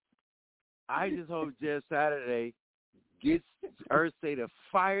Ice. I just hope Jeff Saturday gets Irsay to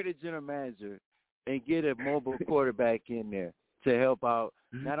fire the general manager and get a mobile quarterback in there to help out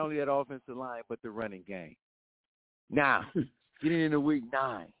not only that offensive line but the running game. Now, getting into week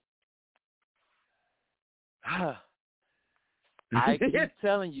 9. I keep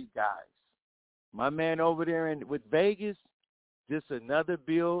telling you guys, my man over there with Vegas, just another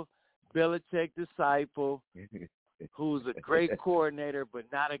Bill Belichick disciple who's a great coordinator but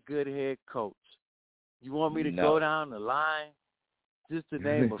not a good head coach. You want me to go down the line? Just to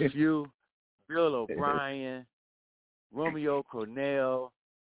name a few. Bill O'Brien, Romeo Cornell.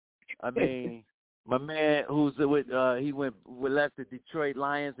 I mean, my man who's with left the Detroit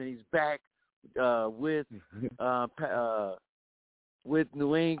Lions and he's back with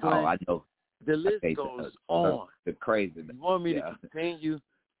New England. Oh, I know. The list goes on. The crazy. You want me to continue?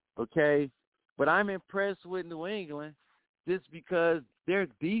 Okay. But I'm impressed with New England just because their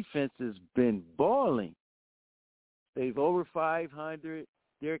defense has been balling. They've over 500.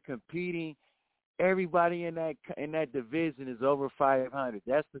 They're competing. Everybody in that division is over 500.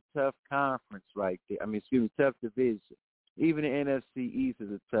 That's a tough conference right there. Tough division. Even the NFC East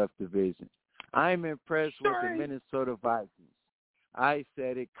is a tough division. I'm impressed with the Minnesota Vikings. I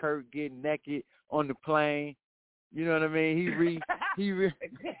said it. Kurt getting naked on the plane. You know what I mean? He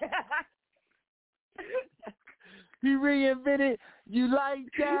reinvented. You like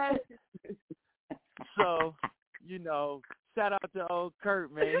that? So, shout out to old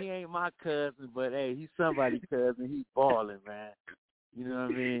Kurt, man. He ain't my cousin, but, hey, he's somebody's cousin. He's balling, man. You know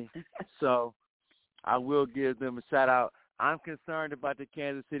what I mean? So, I will give them a shout out. I'm concerned about the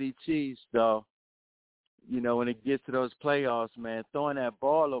Kansas City Chiefs, though. When it gets to those playoffs, man, throwing that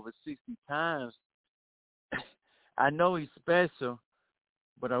ball over 60 times, I know he's special,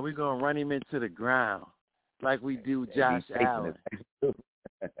 but are we going to run him into the ground like we do Josh Allen?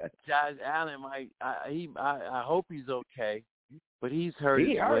 Josh Allen I hope he's okay, but he's hurt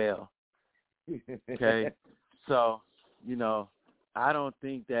as well. Okay, so I don't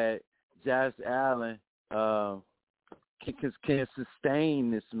think that Josh Allen can sustain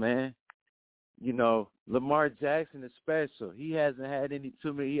this, man. Lamar Jackson is special. He hasn't had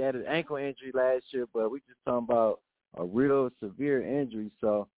he had an ankle injury last year, but we just talking about a real severe injury.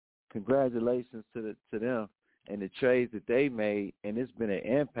 So congratulations to them and the trades that they made, and it's been an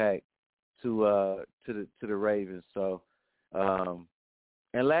impact to the Ravens. So, and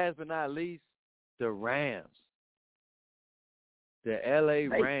last but not least, the Rams, the LA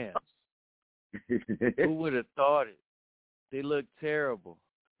Rams. Who would have thought it? They look terrible.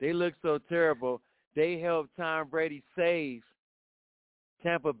 They look so terrible. They helped Tom Brady save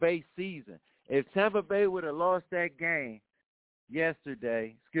Tampa Bay's season. If Tampa Bay would have lost that game not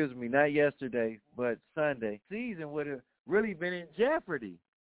yesterday, but Sunday, season would have really been in jeopardy.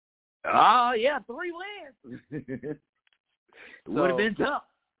 Oh, yeah, 3 wins. Would have been tough.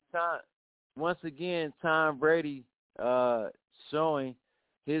 Once again, Tom Brady showing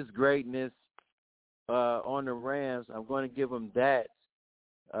his greatness on the Rams. I'm going to give him that.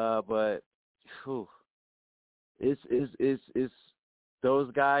 But it's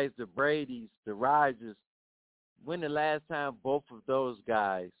those guys, the Bradys, the Rodgers. When the last time both of those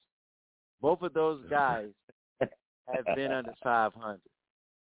guys have been under 500?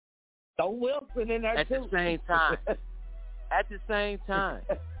 So Wilson in there at too. At the same time.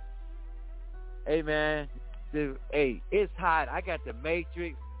 Hey, man. It's hot. I got the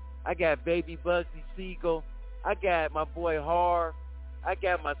Matrix. I got Baby Bugsy Siegel. I got my boy Harv. I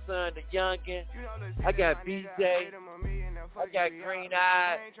got my son, the youngin'. I got BJ. I got Green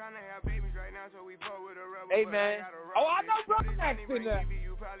Eye. Hey, man. Oh, I know Brother Max in there.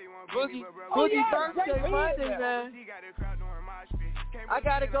 Boogie birthday Monday, man. I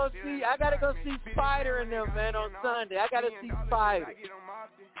gotta go see Spider in them, man, on Sunday. I gotta see Spider.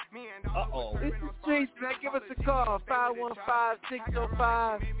 Uh-oh. It's the streets, man. Give us a call,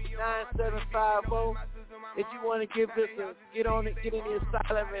 515-605-9750. If you want to get in the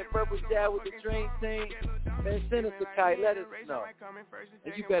asylum and Purple Jab with the Dream Team, man, send us a kite. Let us know.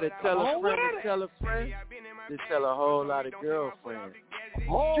 And you better tell a friend to tell a friend to tell a whole lot of girlfriends.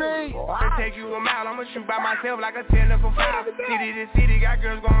 Street. I take you a mile, I'ma shoot by myself like a technical foul. City to city, got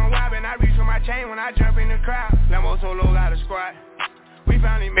girls going wild, and I reach for my chain when I jump in the crowd. Lambo Solo got a squad. We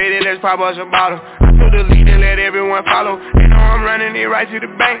finally made it, let's pop us a bottle. I took the lead and let everyone follow. They know I'm running it right to the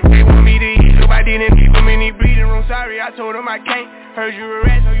bank. They want me to eat, so I didn't give them any breathing room. Sorry, I told them I can't. Heard you a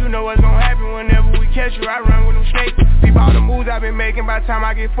rat, so you know what's gonna happen whenever we catch you. I run with them snakes. Peep all the moves I've been making. By the time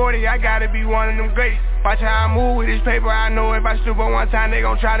I get 40, I gotta be one of them greats. Watch how I move with this paper. I know if I stoop on one time, they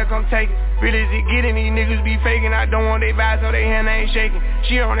gon' try to come take it. Real as it getting, these niggas be faking. I don't want they vibes, so they hand ain't shaking.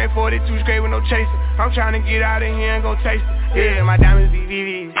 She on that 42 straight with no chaser. I'm trying to get out of here and go taste it. Yeah, my diamonds be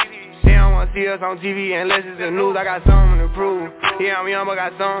VVs. They don't wanna see us on TV unless it's the news. I got something to prove. Yeah, I'm young, but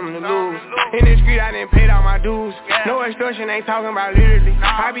got something to lose. In the street, I done paid all my dues. No extortion, ain't talking about literally.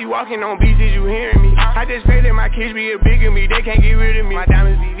 I be walking on beats, is you hearing me? I just pray that my kids be a bigger me. They can't get rid of me. My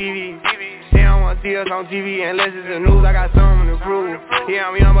diamonds be VVs. They don't wanna see us on TV unless it's the news. I got something to prove. Yeah,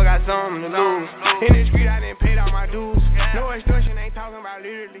 I'm young, but got something to lose. In the street, I didn't pay all my dues. No extortion, ain't talking about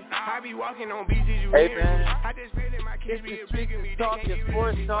literally. I be walking on beaches, you hear me. I just pray that my kids be a bigger me. Talk your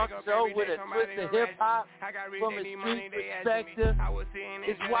sports talk show with a twist of hip hop from a street perspective.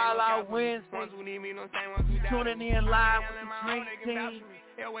 It's Wild Out Wednesday. You tuning in live with the Dream Team.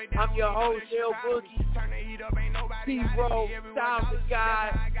 I'm your host, L Boogie. T-Roll, South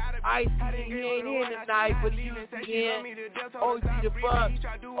Guy. Icy, he ain't in tonight, but he usually in. OG the Bucks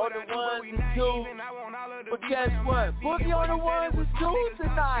on the ones and twos. But guess what? Boogie on the ones and twos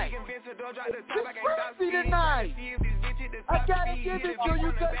tonight. It's crazy tonight. I gotta give it to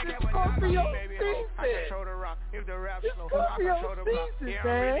you because it's Scorpio season. It's Scorpio season,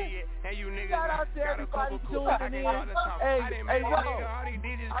 man. Shout out to everybody tuning in. Hey, Ro,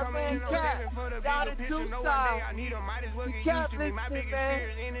 our man Cap, down in Tucson. You Cap listening,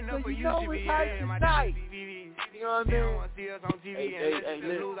 man. So you know it's hype tonight. You know what I mean? Hey,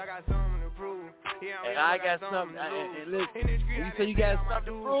 listen. And I got something, and listen, when you say you got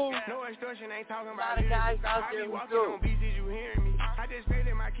something to prove, a lot of guys out there who do.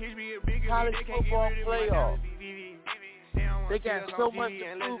 College football playoff. They got so much to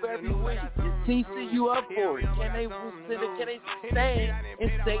prove every week. Is TCU up for it? Can they stand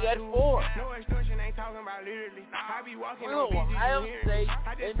and stay at 4? Will Ohio State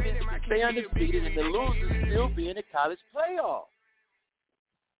and Michigan stay undefeated and the losers still be in the college playoff?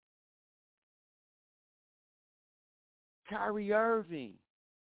 Kyrie Irving.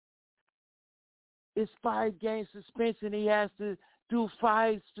 It's 5-game suspension. He has to do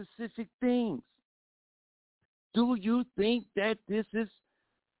 5 specific things. Do you think that this is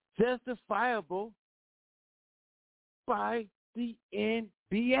justifiable by the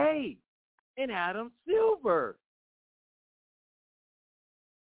NBA and Adam Silver?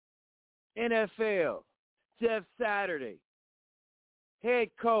 NFL, Jeff Saturday, head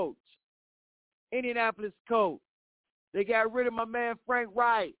coach, Indianapolis Colts. They got rid of my man Frank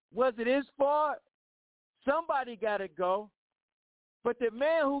Wright. Was it his fault? Somebody got to go. But the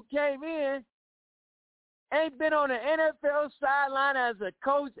man who came in ain't been on the NFL sideline as a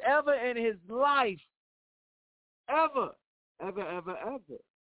coach ever in his life. Ever.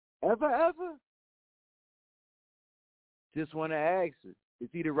 Just want to ask her, is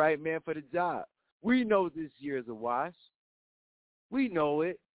he the right man for the job? We know this year is a wash. We know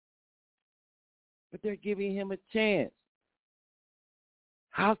it. But they're giving him a chance.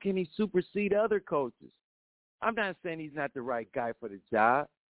 How can he supersede other coaches? I'm not saying he's not the right guy for the job.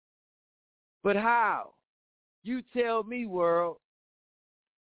 But how? You tell me, world.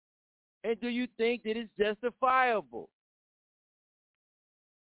 And do you think that it's justifiable?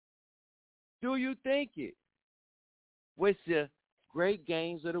 Do you think it? What's your great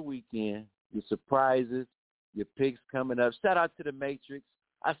games of the weekend, your surprises, your picks coming up? Shout out to the Matrix.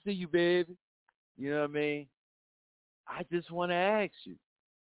 I see you, baby. You know what I mean? I just want to ask you.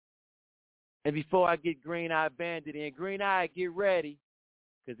 And before I get Green Eye Bandit in, Green Eye, get ready,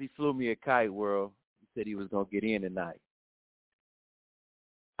 because he flew me a kite, world. He said he was going to get in tonight.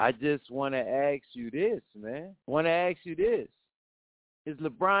 I just want to ask you this, man. Is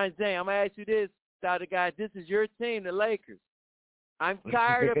LeBron James, I'm going to ask you this, Dr. Guy, this is your team, the Lakers. I'm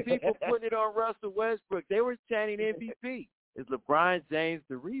tired of people putting it on Russell Westbrook. They were chanting MVP. Is LeBron James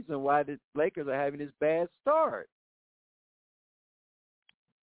the reason why the Lakers are having this bad start?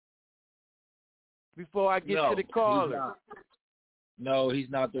 Before I get to the caller. No, he's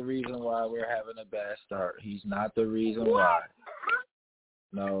not the reason why we're having a bad start. He's not the reason why.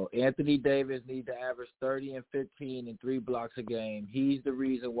 No, Anthony Davis needs to average 30 and 15 and 3 blocks a game. He's the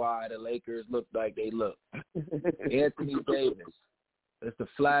reason why the Lakers look like they look. Anthony Davis. It's the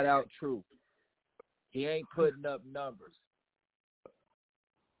flat-out truth. He ain't putting up numbers.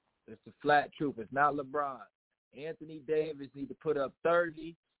 It's the flat truth. It's not LeBron. Anthony Davis needs to put up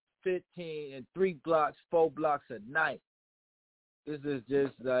 30, 15, and 3 blocks, 4 blocks a night. This is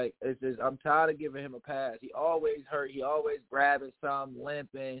just like, I'm tired of giving him a pass. He always hurt. He always grabbing something,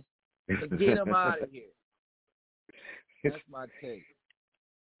 limping. And get him out of here. That's my take.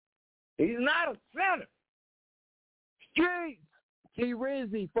 He's not a center. Streets. Key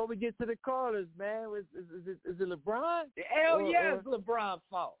Rizzy, before we get to the callers, man, is it LeBron? Hell yeah, it's LeBron's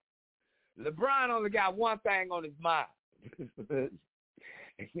fault. LeBron only got one thing on his mind.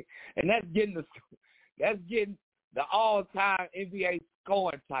 And that's getting the all-time NBA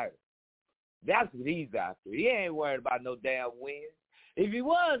scoring title. That's what he's after. He ain't worried about no damn wins. If he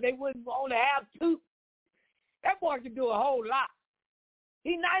was, they wouldn't only have 2. That boy can do a whole lot.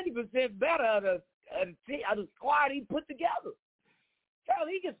 He's 90% better of the squad he put together. Hell,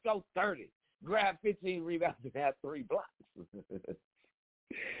 he can score 30. grab 15 rebounds and have 3 blocks.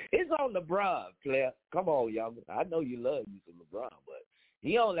 It's on LeBron, player. Come on, young. I know you love you some LeBron, but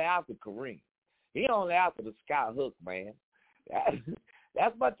he only after Kareem. He only after the sky hook, man.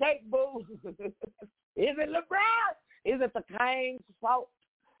 That's my take, boo. Is it LeBron? Is it the King's fault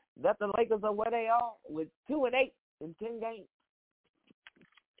that the Lakers are where they are with 2-8 in 10 games?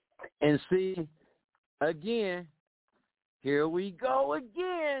 And see, again, here we go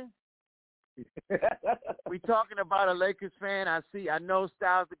again. We talking about a Lakers fan. I know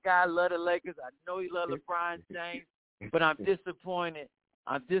Styles the guy love the Lakers. I know he love LeBron James, but I'm disappointed.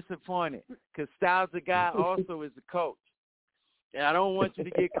 Because Styles the guy also is the coach. And I don't want you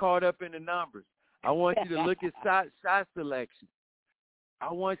to get caught up in the numbers. I want you to look at shot selection.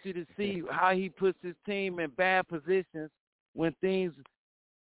 I want you to see how he puts his team in bad positions when things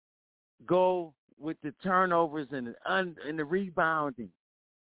go with the turnovers and the rebounding.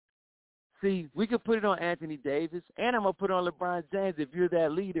 See, we could put it on Anthony Davis, and I'm gonna put it on LeBron James. If you're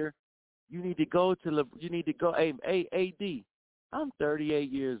that leader, you need to go. Hey, AD, I'm 38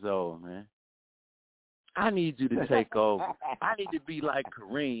 years old, man. I need you to take over. I need to be like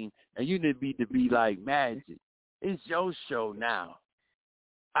Kareem, and you need to be like Magic. It's your show now.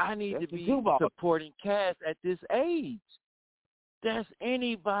 I need to be supporting cast at this age. That's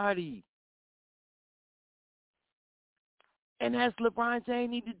anybody. And that's LeBron James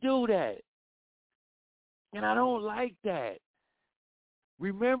need to do that. And I don't like that.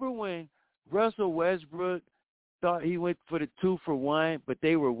 Remember when Russell Westbrook thought he went for the 2-for-1, but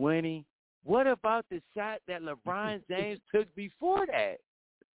they were winning? What about the shot that LeBron James took before that?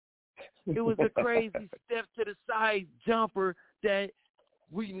 It was a crazy step to the side jumper that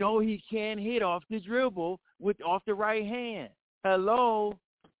we know he can hit off the dribble off the right hand. Hello?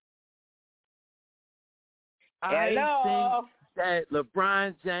 I think that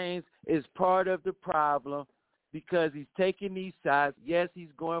LeBron James is part of the problem because he's taking these shots. Yes,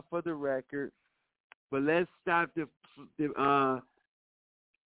 he's going for the record, but let's stop the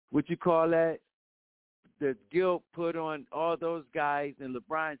what you call that? The guilt put on all those guys, and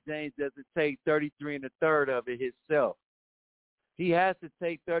LeBron James doesn't take 33 1/3 of it himself. He has to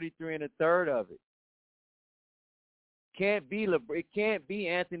take 33 1/3 of it. It can't be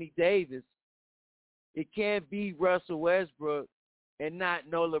Anthony Davis. It can't be Russell Westbrook and not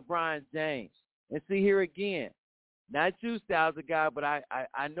know LeBron James. And see here again, not you, Styles, the guy, but I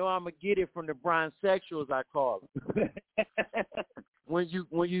know I'm gonna get it from the Bron-sexuals, I call them. When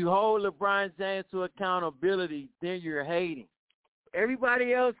you hold LeBron James to accountability, then you're hating.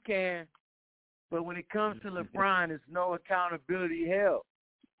 Everybody else can, but when it comes to LeBron, there's no accountability held.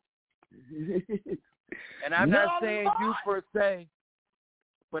 And I'm not saying you per se,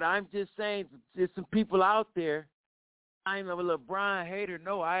 but I'm just saying there's some people out there. I'm a LeBron hater.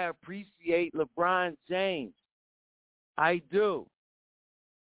 No, I appreciate LeBron James. I do.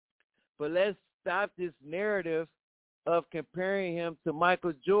 But let's stop this narrative of comparing him to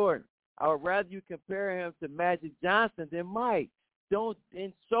Michael Jordan. I would rather you compare him to Magic Johnson than Mike. Don't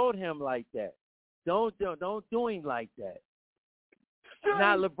insult him like that. Don't do him like that. He's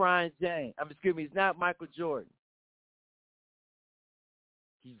not LeBron James. He's not Michael Jordan.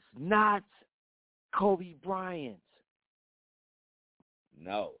 He's not Kobe Bryant.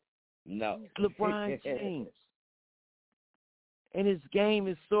 No. He's LeBron James. And his game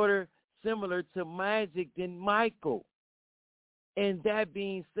is sort of similar to Magic than Michael. And that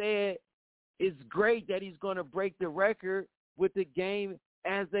being said, it's great that he's going to break the record with the game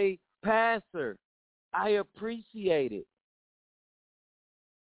as a passer. I appreciate it.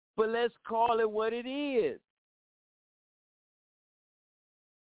 But let's call it what it is.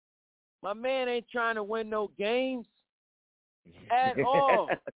 My man ain't trying to win no games at all.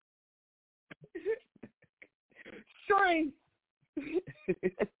 Strength.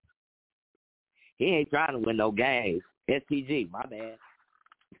 He ain't trying to win no games. STG, my man.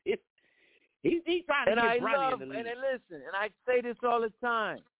 He's trying to get Bronny in the league. And listen, and I say this all the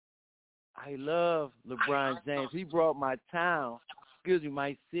time. I love LeBron James. He brought my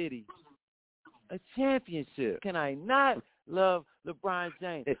city, a championship. Can I not love LeBron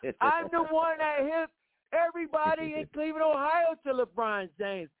James? I'm the one that hit everybody in Cleveland, Ohio to LeBron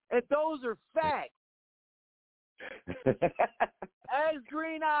James. And those are facts. As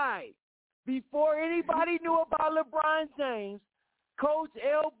Green Eye, before anybody knew about LeBron James, Coach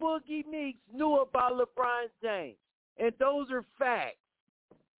L. Boogie Meeks knew about LeBron James. And those are facts.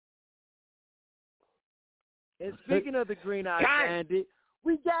 And speaking of the Green Eye Bandit,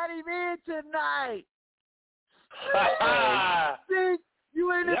 we got him in tonight. See,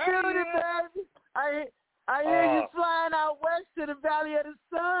 you in the building, baby. I hear you flying out west to the Valley of the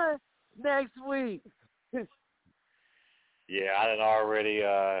Sun next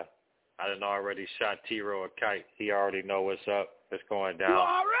already shot T-Row a kite. He already know what's up. It's going down. You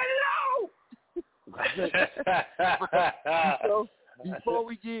already So before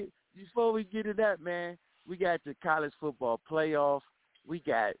we get to that, man, we got the college football playoff. We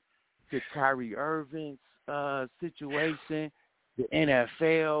got the Kyrie Irving situation, the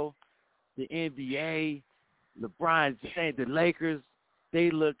NFL, the NBA, LeBron James, the Lakers.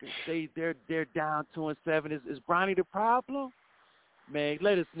 They're down 2-7. Is Bronny the problem? Man,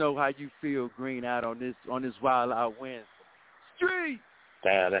 let us know how you feel, Green, out on this Wild Out Wednesday. Street.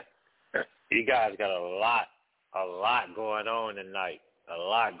 Damn, you guys got a lot going on tonight.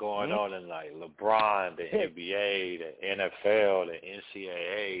 LeBron, the NBA, the NFL, the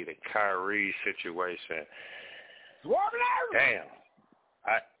NCAA, the Kyrie situation. Damn.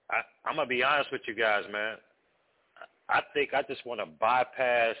 I'm going to be honest with you guys, man. I think I just want to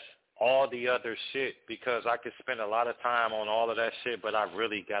bypass all the other shit because I could spend a lot of time on all of that shit, but I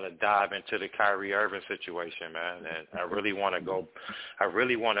really got to dive into the Kyrie Irving situation, man. And I really want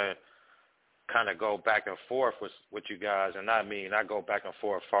to kind of go back and forth with you guys. And I mean, I go back and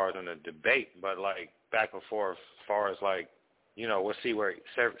forth as far as in the debate, but like back and forth as far as like, you know, we'll see where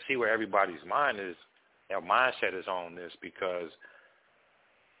everybody's mindset is on this, because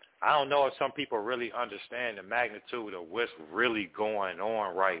I don't know if some people really understand the magnitude of what's really going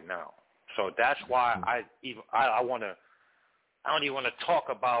on right now. So that's why I don't even want to talk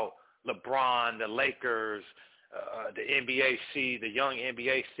about LeBron, the Lakers, the the young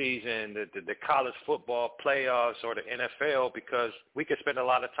NBA season, the college football playoffs, or the NFL, because we could spend a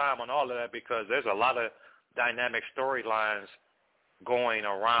lot of time on all of that, because there's a lot of dynamic storylines going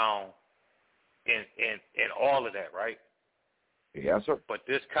around in all of that, right? Yes, sir. But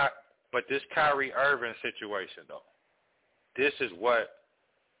this Kyrie Irving situation, though, this is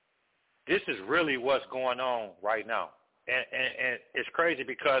really what's going on right now, and it's crazy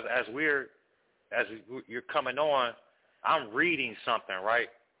because as you're coming on, I'm reading something, right?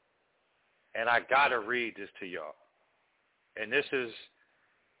 And I gotta read this to y'all. And this is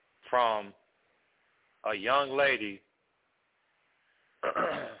from a young lady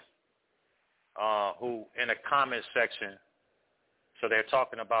who, in a comment section, so they're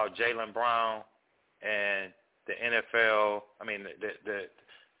talking about Jaylen Brown and the NFL,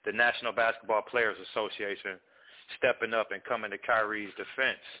 the National Basketball Players Association stepping up and coming to Kyrie's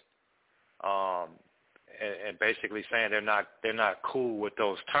defense, and basically saying they're not cool with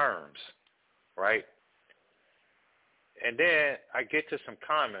those terms, right? And then I get to some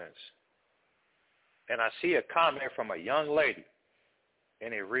comments, and I see a comment from a young lady,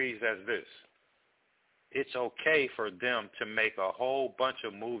 and it reads as this: "It's okay for them to make a whole bunch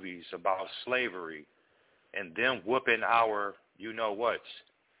of movies about slavery and them whooping our you-know-whats.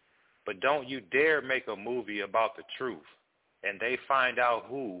 But don't you dare make a movie about the truth and they find out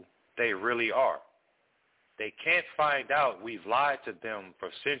who they really are. They can't find out we've lied to them for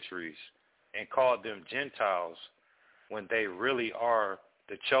centuries and called them Gentiles when they really are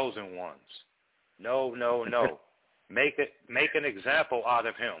the chosen ones. No, no, no. Make an example out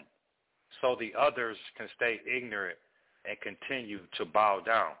of him so the others can stay ignorant and continue to bow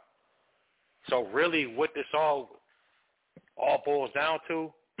down." So really what this all boils down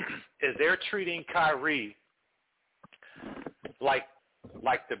to is they're treating Kyrie like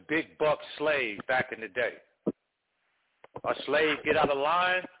the big buck slave back in the day. A slave get out of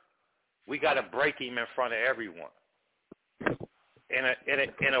line, we got to break him in front of everyone.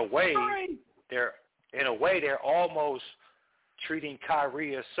 In a way, they're almost treating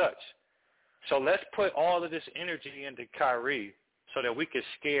Kyrie as such. So let's put all of this energy into Kyrie so that we can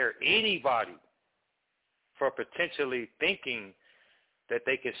scare anybody for potentially thinking that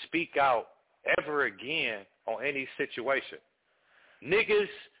they can speak out ever again on any situation. Niggas,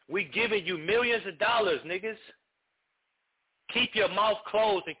 we giving you millions of dollars, niggas. Keep your mouth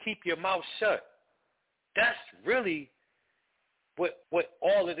closed and keep your mouth shut. That's really what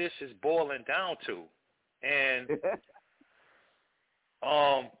all of this is boiling down to. And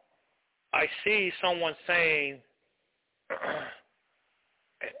I see someone saying,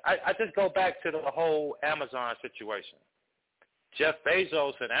 I just go back to the whole Amazon situation. Jeff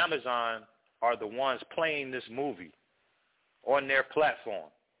Bezos and Amazon are the ones playing this movie on their platform.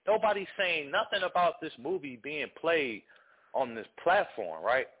 Nobody's saying nothing about this movie being played on this platform,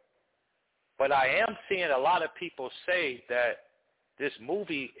 right? But I am seeing a lot of people say that this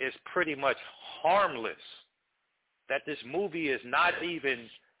movie is pretty much harmless, that this movie is not even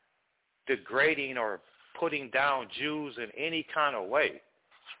degrading or putting down Jews in any kind of way.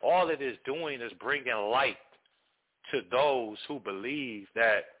 All it is doing is bringing light to those who believe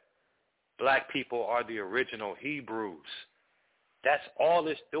that black people are the original Hebrews. That's all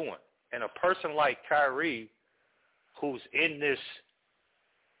it's doing. And a person like Kyrie, who's in this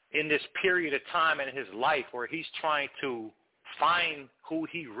period of time in his life where he's trying to find who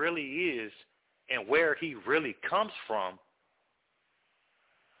he really is and where he really comes from,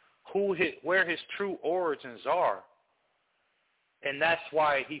 where his true origins are. And that's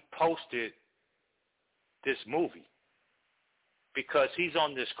why he posted this movie, because he's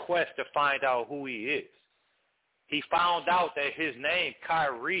on this quest to find out who he is. He found out that his name,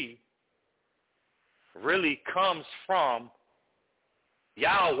 Kyrie, really comes from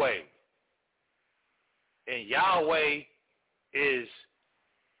Yahweh. And Yahweh is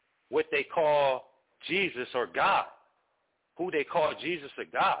what they call Jesus or God, who they call Jesus or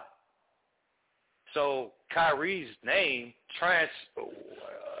God. So Kyrie's name, I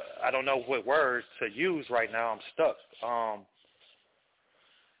don't know what words to use right now, I'm stuck.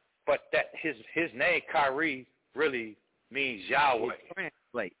 But that his name, Kyrie, really means Yahweh.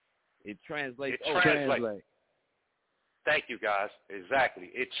 It translates. Thank you, guys.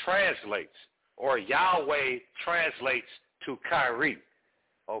 Exactly. It translates, or Yahweh translates to Kyrie.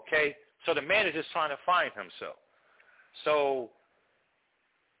 Okay? So the man is just trying to find himself. So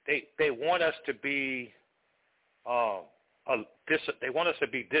they want us to be they want us to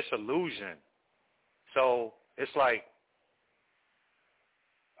be disillusioned. So it's like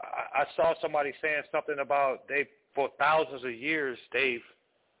I saw somebody saying something about for thousands of years they've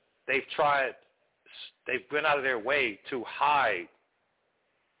been out of their way to hide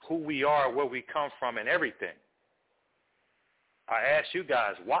who we are, where we come from, and everything. I ask you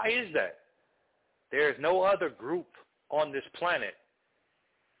guys, why is that? There is no other group on this planet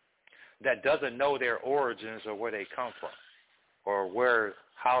that doesn't know their origins or where they come from, or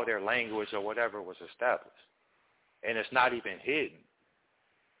how their language or whatever was established. And it's not even hidden.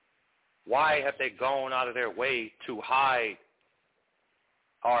 Why have they gone out of their way to hide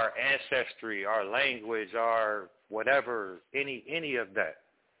our ancestry, our language, our whatever, any of that?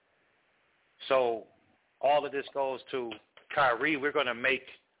 So all of this goes to Kyrie. We're going to make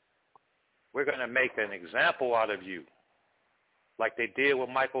an example out of you, like they did with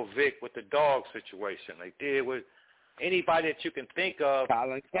Michael Vick with the dog situation. They did with anybody that you can think of,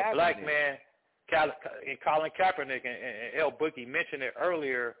 a black man, Colin Kaepernick, and El Boogie mentioned it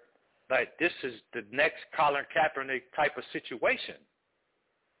earlier. Like, this is the next Colin Kaepernick type of situation.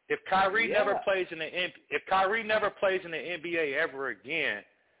 If Kyrie never plays in the NBA ever again,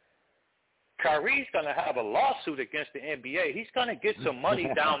 Kyrie's going to have a lawsuit against the NBA. He's going to get some money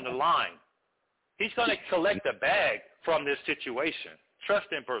down the line. He's going to collect a bag from this situation.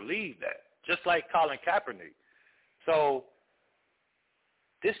 Trust and believe that, just like Colin Kaepernick. So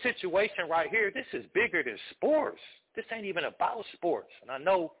this situation right here, this is bigger than sports. This ain't even about sports. And I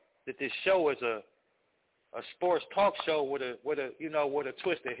know that this show is a sports talk show with a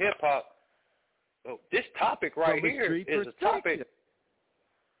twist of hip hop. This topic right here is a topic.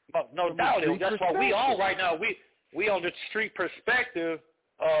 No doubt, that's what we on right now. We on the street perspective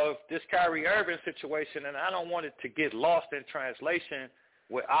of this Kyrie Irving situation, and I don't want it to get lost in translation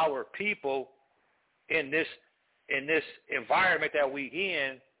with our people in this environment that we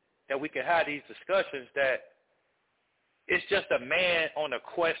in, that we can have these discussions, that it's just a man on a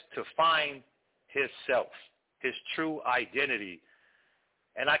quest to find himself, his true identity.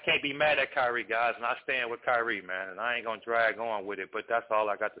 And I can't be mad at Kyrie, guys, and I stand with Kyrie, man, and I ain't going to drag on with it, but that's all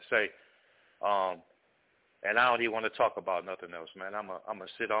I got to say. And I don't even want to talk about nothing else, man. I'm going to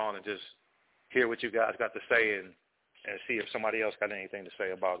sit on and just hear what you guys got to say and see if somebody else got anything to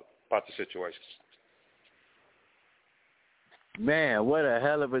say about the situation. Man, what a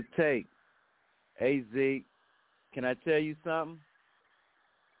hell of a take. Hey, Zeke, can I tell you something?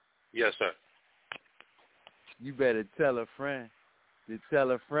 Yes, sir. You better tell a friend. To tell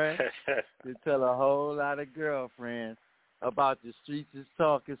a friend, to tell a whole lot of girlfriends about the Streets is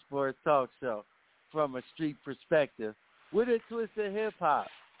Talking Sports Talk Show from a street perspective with a twist of hip-hop.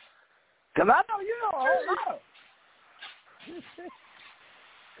 Because I know you know a whole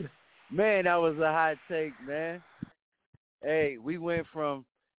lot. Man, that was a hot take, man. Hey, we went from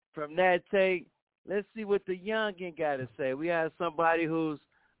that take. Let's see what the youngin' got to say. We have somebody who's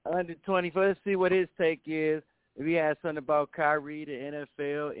under 24. Let's see what his take is. If he has something about Kyrie, the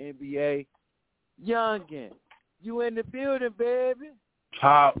NFL, NBA. Youngin', you in the building, baby.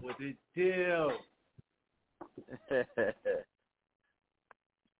 Pop with the deal.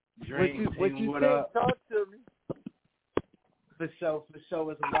 What you think? Up? Talk to me. For sure. It's a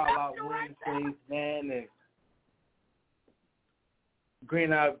Wild Out Wednesdays, man. And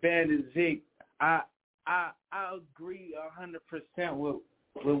Green Out Bandit Zeke. I agree 100%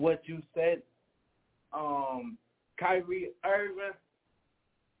 with what you said. Kyrie Irving,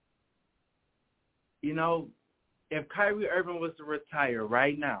 you know, if Kyrie Irving was to retire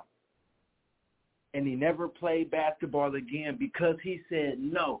right now and he never played basketball again because he said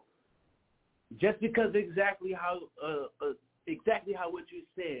no, just because exactly how what you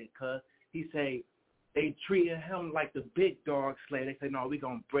said, cuz he say they treated him like the big dog slayer. They say, no, we're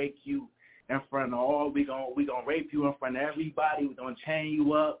going to break you in front of all, we're gonna rape you in front of everybody, we're going to chain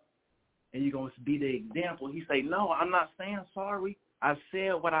you up, and you're going to be the example. He say, no, I'm not saying sorry. I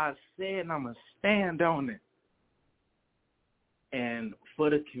said what I said, and I'm going to stand on it. And for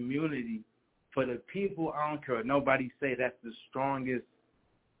the community, for the people, I don't care what nobody say, that's the strongest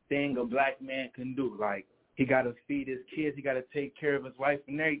thing a black man can do. Like, he got to feed his kids, he got to take care of his wife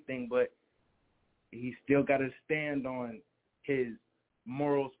and everything, but he still got to stand on his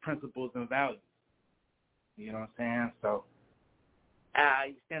morals, principles, and values. You know what I'm saying? So,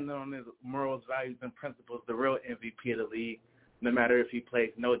 he's standing on his morals, values, and principles, the real MVP of the league, no matter if he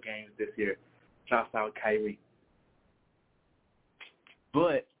plays no games this year. Shouts out Kyrie.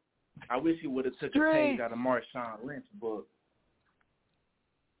 But I wish he would have took a page out of Marshawn Lynch's book.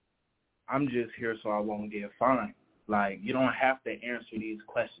 I'm just here so I won't get fined. Like, you don't have to answer these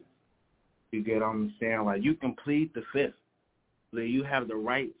questions. You get what I'm saying? Like, you can plead the fifth. Like, you have the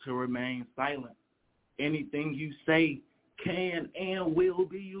right to remain silent. Anything you say can and will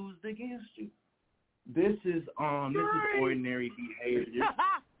be used against you. This is ordinary behavior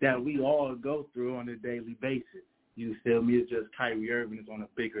that we all go through on a daily basis. You feel me? It's just Kyrie Irving is on a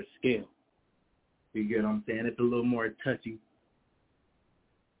bigger scale. You get what I'm saying? It's a little more touchy.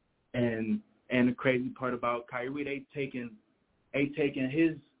 And the crazy part about Kyrie, they taking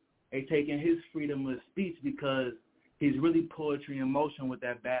his freedom of speech because he's really poetry in motion with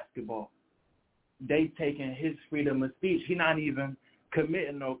that basketball. They taking his freedom of speech. He not even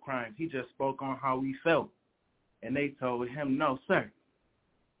committing no crimes. He just spoke on how he felt. And they told him, no, sir.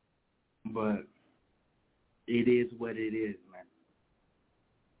 But it is what it is, man.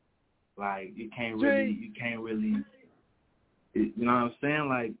 Like, you can't really, you know what I'm saying?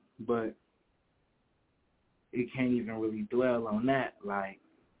 Like, but it can't even really dwell on that. Like,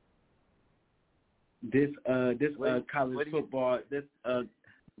 this college football, this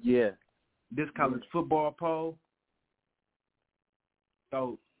college football poll.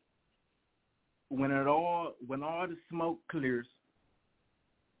 So when all the smoke clears,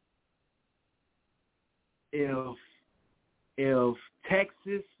 if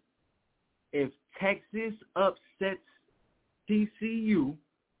Texas upsets TCU,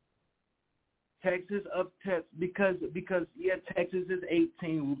 Texas upsets because Texas is 18,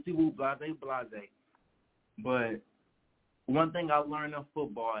 whoopsie whoop, blase blase. But one thing I learned in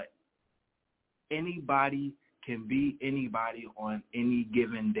football, anybody can beat anybody on any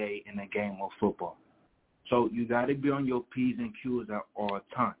given day in a game of football. So you got to be on your P's and Q's at all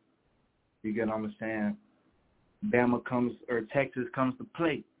times. You get what I'm saying? Texas comes to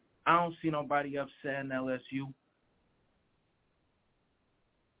play. I don't see nobody upset in LSU.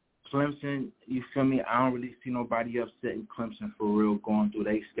 Clemson, you feel me? I don't really see nobody upset in Clemson for real going through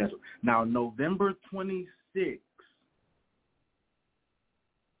their schedule. Now, November 26th,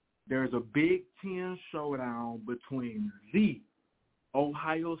 there's a Big Ten showdown between the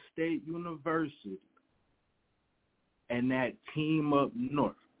Ohio State University and that team up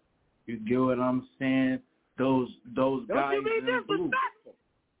north. You get what I'm saying? Those guys in blue.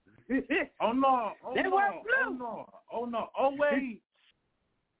 Oh wait.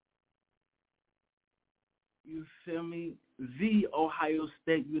 You feel me? The Ohio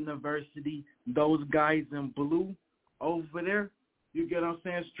State University, those guys in blue over there. You get what I'm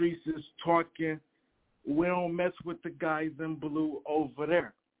saying? Streets is talking. We don't mess with the guys in blue over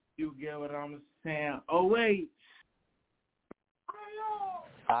there. You get what I'm saying? Oh, wait.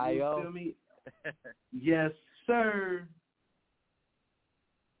 You feel me? Yes, sir.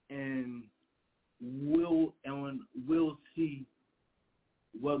 And we'll see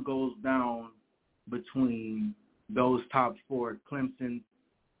what goes down between those top four, Clemson,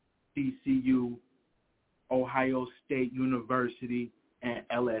 TCU, Ohio State University, and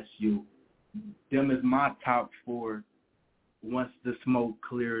LSU. Them is my top four. Once the smoke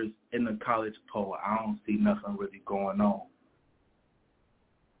clears in the college poll, I don't see nothing really going on.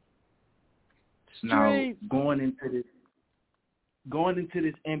 Now, going into this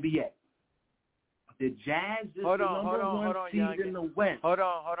NBA, the Jazz is the number one seed in the West. Hold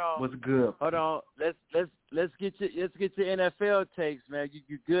on. What's good? Hold on. Let's get your NFL takes, man.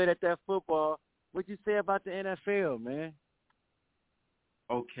 You good at that football. What you say about the NFL, man?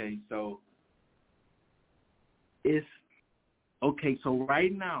 Okay, so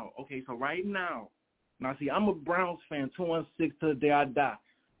right now. Now, see, I'm a Browns fan, 2-1-6 till the day I die.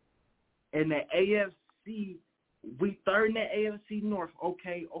 In the AFC, we third in the AFC North.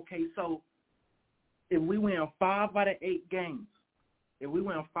 Okay. So if we win 5 out of 8 games,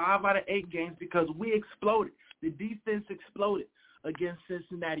 because we exploded, the defense exploded against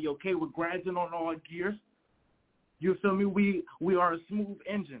Cincinnati. Okay, we're grinding on all gears. You feel me? We are a smooth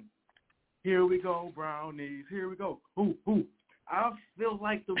engine. Here we go, Brownies. Here we go. Ooh. I feel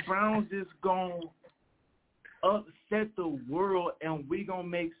like the Browns is going to upset the world, and we going to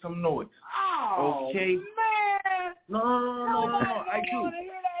make some noise. Oh, okay? Man. No.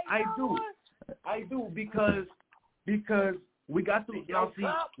 I do because we got to now see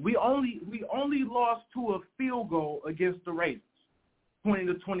we only lost to a field goal against the Ravens,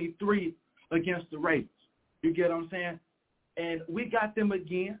 20-23 against the Ravens. You get what I'm saying? And we got them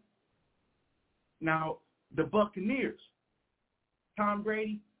again. Now the Buccaneers, Tom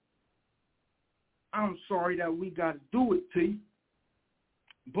Brady, I'm sorry that we got to do it to you,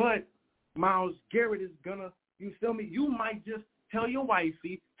 but Myles Garrett is gonna. You feel me? You might just tell your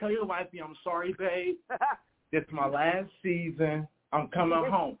wifey, I'm sorry, babe. It's my last season. I'm coming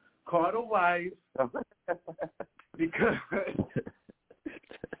home. Call the wife because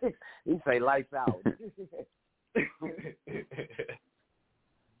he say lights out.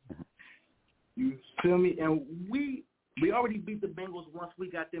 You feel me? And we already beat the Bengals once. We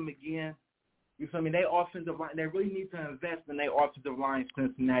got them again. You feel me? They offensive line. They really need to invest in their offensive line,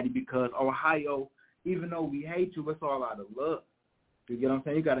 Cincinnati, because Ohio, even though we hate you, it's all out of love. You get what I'm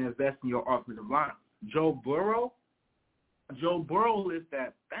saying? You got to invest in your offensive line. Joe Burrow is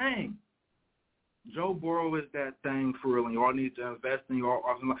that thing. Joe Burrow is that thing for real, and you all need to invest in your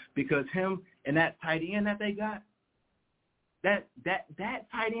offensive line because him and that tight end that they got, that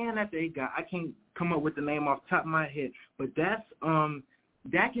tight end that they got, I can't come up with the name off the top of my head, but that's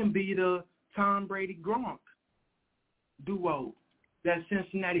that can be the Tom Brady Gronk duo that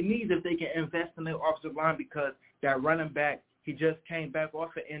Cincinnati needs if they can invest in their offensive line because that running back, he just came back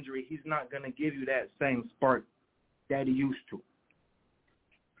off an injury. He's not going to give you that same spark that he used to.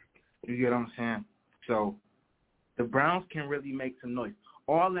 You get what I'm saying? So the Browns can really make some noise.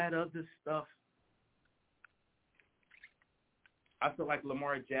 All that other stuff, I feel like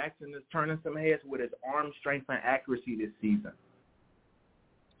Lamar Jackson is turning some heads with his arm strength and accuracy this season.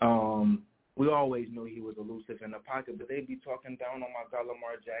 We always knew he was elusive in the pocket, but they be talking down on my guy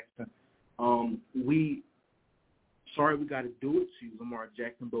Lamar Jackson. Sorry we got to do it to you, Lamar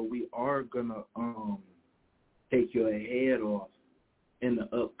Jackson, but we are going to take your head off in the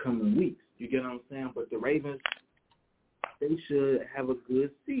upcoming weeks. You get what I'm saying? But the Ravens, they should have a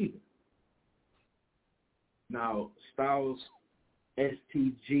good season. Now, Styles,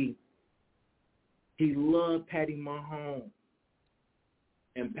 STG, he loved Patty Mahomes.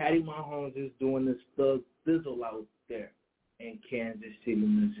 And Patty Mahomes is doing this thug thizzle out there in Kansas City,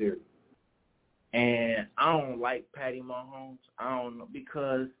 Missouri. And I don't like Patty Mahomes. I don't know,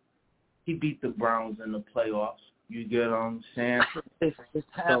 because he beat the Browns in the playoffs. You get what I'm saying? It's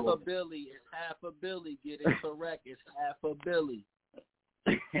half a Billy. It's half a Billy. Get it correct. It's half a Billy.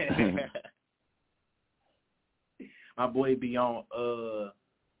 My boy be on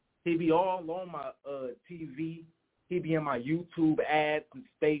he be all on my TV. He be in my YouTube ads and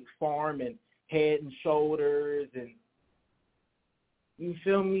State Farm and Head and Shoulders, and you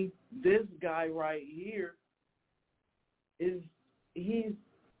feel me? This guy right here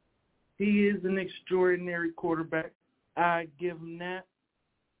he is an extraordinary quarterback. I give him that.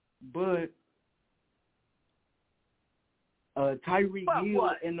 But Tyreek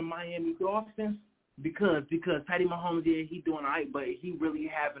Hill and the Miami Dolphins, because Patty Mahomes, yeah, he doing all right, but he really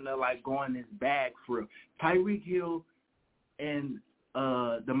having to go in his bag for real. Tyreek Hill and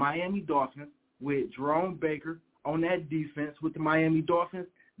the Miami Dolphins with Jerome Baker on that defense with the Miami Dolphins,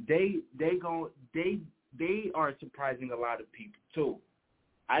 they are surprising a lot of people too.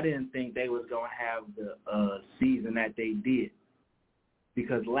 I didn't think they was gonna have the season that they did,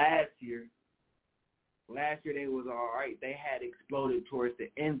 because last year they was all right. They had exploded towards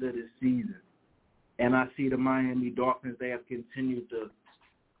the end of the season, and I see the Miami Dolphins, they have continued to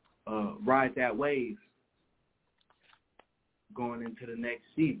ride that wave going into the next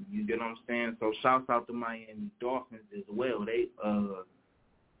season. You get what I'm saying? So shouts out to Miami Dolphins as well. They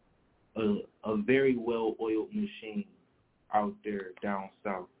a very well-oiled machine out there down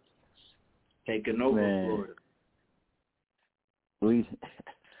south, taking over Florida.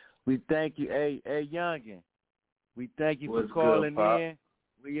 We thank you, hey Youngin. We thank you What's for calling good, in.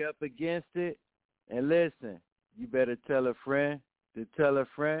 We up against it, and listen, you better tell a friend to tell a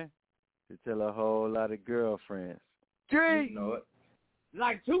friend to tell a whole lot of girlfriends. You know it.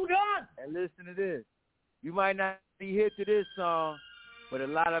 Like 2 guns. And listen to this. You might not be hit to this song, But a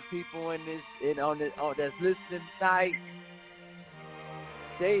lot of people that's listening tonight,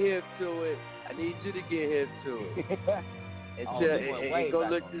 they hip to it. I need you to get hip to it. And go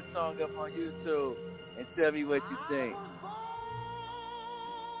look this song up on YouTube and tell me what you think.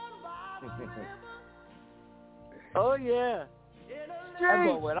 Oh, yeah. I'm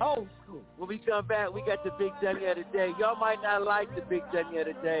going with old school. When we come back, we got the big dummy of the day. Y'all might not like the big dummy of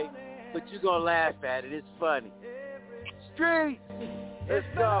the day, but you're going to laugh at it. It's funny. Street. Let's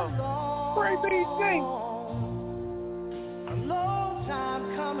go. Free BC. A long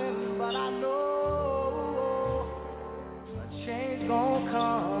time coming, but I know a change gonna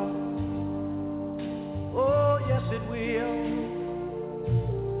come. Oh, yes it will.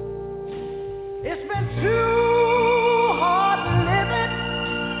 It's been too hard living,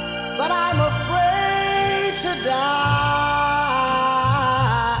 but I'm afraid to die.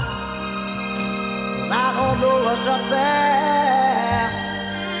 I don't know what's up there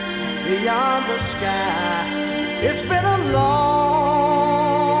beyond the sky. It's been a long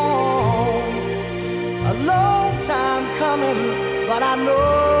time coming, but I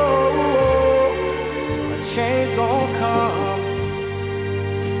know a change gonna come.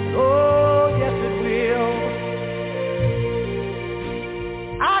 Oh, yes it will.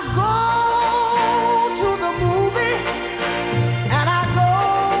 I go to the movie and I go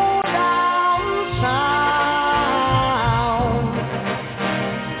downtown.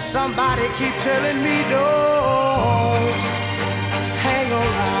 Somebody keep telling me don't hang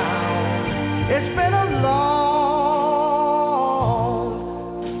around. It's been a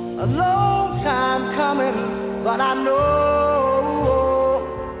long time coming, but I know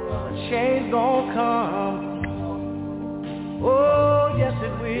a change gonna come. Oh, yes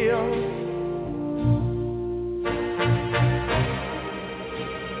it will.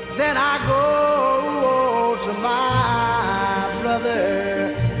 Then I go to my brother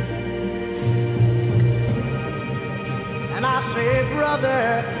and I say, brother,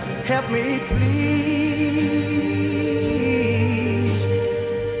 help me please.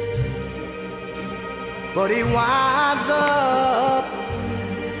 But he winds up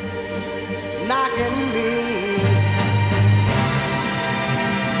knocking me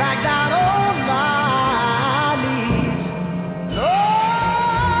back down on my knees. Lord,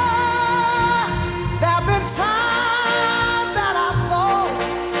 there have been times that I thought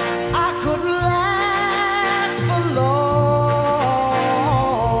I could last for long,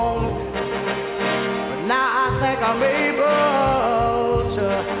 but now I think I'm able to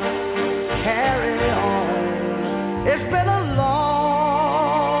carry on. It's been a long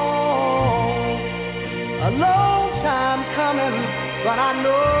time coming, but I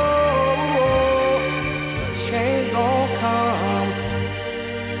know a change gonna come.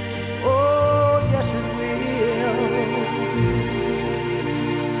 Oh, yes it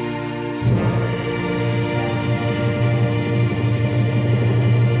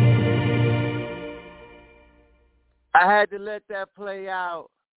I had to let that play out.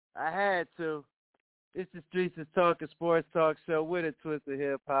 I had to. It's the Streets is Talking Sports Talk Show with a twist of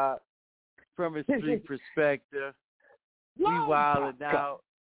hip hop from a street perspective. We wildin' out.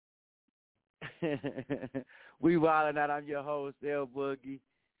 We wildin' out. I'm your host, L Boogie.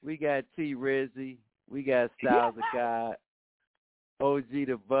 We got T Rizzy. We got Styles of God, OG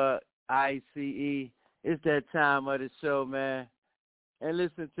the Buck, ICE. It's that time of the show, man. And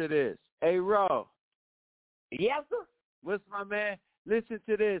listen to this. Hey, Raw. Yes, sir. What's my man? Listen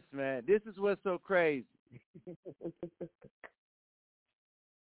to this, man. This is what's so crazy.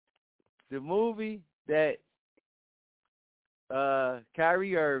 The movie that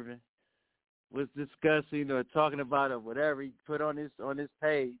Kyrie Irving was discussing or talking about or whatever he put on his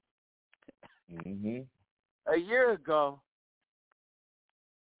page a year ago,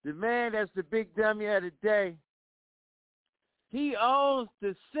 the man that's the big dummy of the day, he owns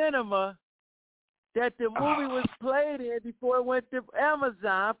the cinema that the movie was played in before it went to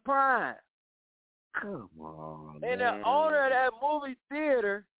Amazon Prime. Come on, and man. the owner of that movie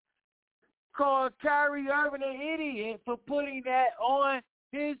theater called Kyrie Irving an idiot for putting that on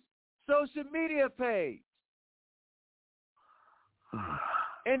his social media page.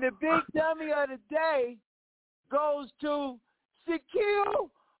 And the big dummy of the day goes to Shaquille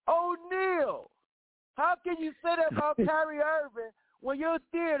O'Neal. How can you say that about Kyrie Irving when your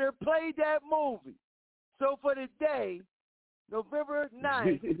theater played that movie? So for the day, November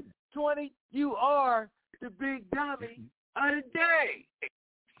 9th, 20, you are the big dummy of the day.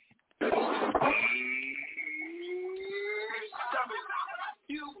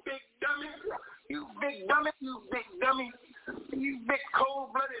 You big dummy. You big dummy. You big dummy. You big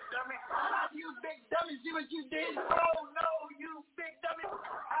cold-blooded dummy. You big dummy. See what you did? Oh, no, you big dummy.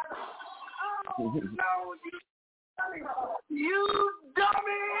 You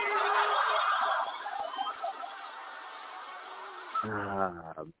dummy!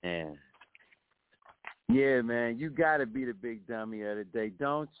 Ah, man. Yeah, man, you got to be the big dummy of the day,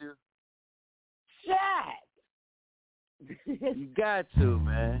 don't you? Shaq! You got to,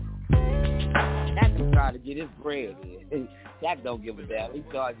 man. Shaq is trying to get his bread in. Shaq don't give a damn. He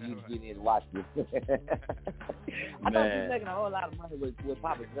charged you to get in and watch this. I thought he was making a whole lot of money with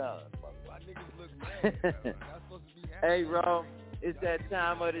Papa John. Hey, Ro, it's that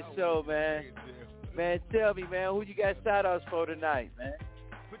time of the show, man. Man, tell me, man, who you got shout-outs for tonight, man?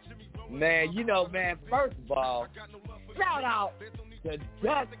 Man, you know, man, first of all, shout out to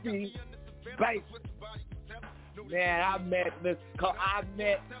Dusty Baker. Man, I met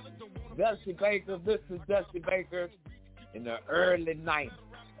Dusty Baker, Mr. Dusty Baker, in the early 90s.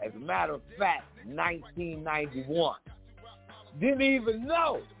 As a matter of fact, 1991. Didn't even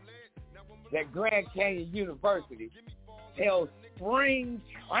know that Grand Canyon University held spring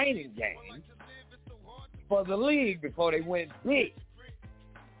training games for the league before they went big.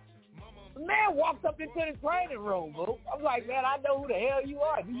 The man walked up into the training room, bro. I'm like, man, I know who the hell you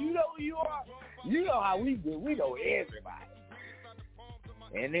are. Do you know who you are? You know how we do. We know everybody.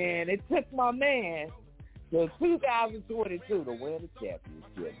 And then it took my man to 2022 to win the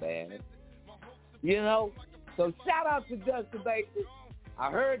championship, man. You know? So shout out to Dustin Baker. I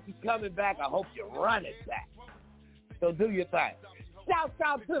heard you coming back. I hope you run it back. So do your thing. Shout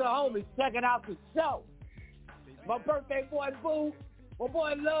out to the homies checking out the show. My birthday boy Boo, my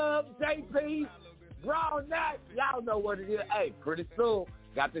boy Love, JP, Brown Nut. Y'all know what it is. Hey, pretty soon,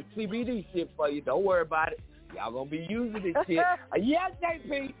 got the CBD shit for you. Don't worry about it. Y'all gonna be using this shit. Yeah,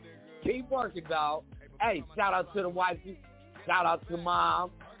 JP, keep working, dog. Hey, shout out to the wifey. Shout out to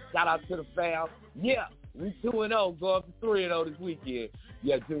mom. Shout out to the fam. Yeah, we 2-0, going for 3-0 this weekend.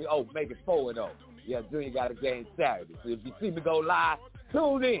 Yeah, Junior. Oh, make it 4-0. Yeah, Junior got a game Saturday. So if you see me go live,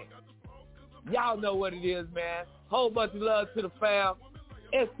 tune in. Y'all know what it is, man. Whole bunch of love to the fam.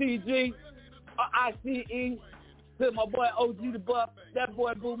 STG, ICE, to my boy OG the Buck, that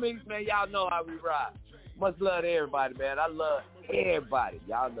boy Boo Mix, man. Y'all know how we ride. Much love to everybody, man. I love everybody.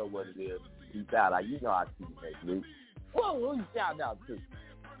 Y'all know what it is. You shout out. You know I see you next week. Who you shout out to?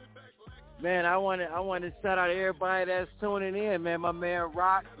 Man, I want to shout out to everybody that's tuning in, man. My man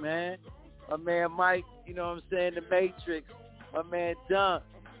Rock, man. My man Mike, you know what I'm saying, The Matrix. My man Dunk.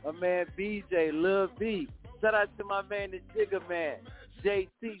 My man BJ, Lil B. Shout out to my man, the Jigga Man.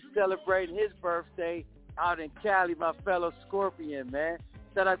 JT celebrating his birthday out in Cali, my fellow Scorpion, man.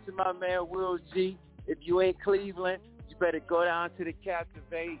 Shout out to my man Will G. If you ain't Cleveland, you better go down to the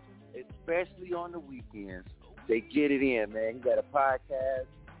Captivate, especially on the weekends. They get it in, man. He got a podcast.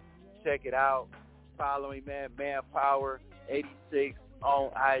 Check it out. Follow him, man. Manpower86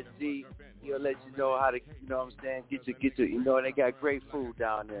 on IG. He'll let you know how to, you know what I'm saying, get your, you know, they got great food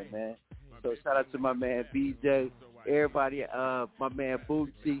down there, man. So shout out to my man BJ, everybody, my man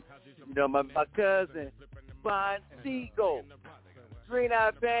Bootsy, you know, my cousin, Bon Siegel, Green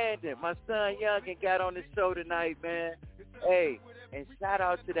Eye Bandit, my son Youngin got on the show tonight, man. Hey, and shout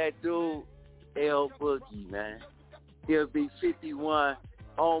out to that dude, L Boogie, man. He'll be 51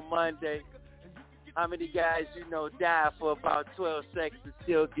 on Monday. How many guys you know die for about 12 seconds to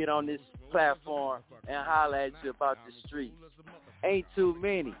still get on this platform and holler at you about the streets? Ain't too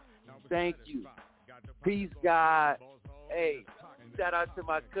many. Thank you. Peace, God. Hey, shout out to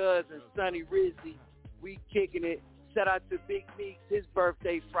my cousin, Sonny Rizzi. We kicking it. Shout out to Big Meeks, his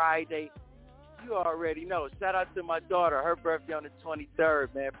birthday Friday. You already know. Shout out to my daughter, her birthday on the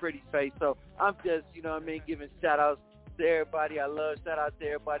 23rd, man. Pretty face. So I'm just, you know what I mean, giving shout outs to everybody I love. Shout out to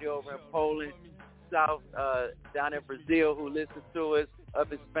everybody over in Poland, South, down in Brazil who listen to us. Up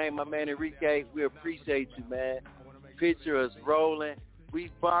in Spain, my man Enrique, we appreciate you, man. Picture us rolling. We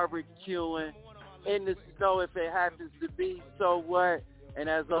barbecuing in the snow if it happens to be, so what? And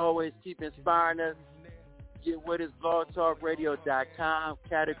as always, keep inspiring us. Get with us, blogtalkradio.com,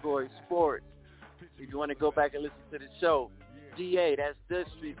 category sports. If you want to go back and listen to the show, DA, that's the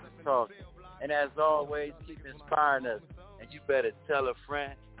street is talking. And as always, keep inspiring us. And you better tell a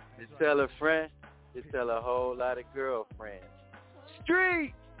friend, to tell a friend, to tell a whole lot of girlfriends.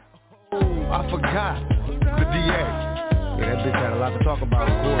 Street! Ooh, I forgot the DA. Yeah, that bitch had a lot to talk about,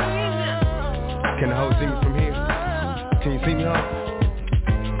 of course. Can the hoe see me from here? Can you see me, huh?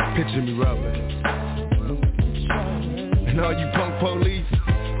 Picture me rolling. And all you punk police,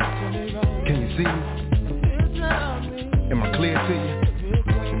 can you see me? Am I clear to you?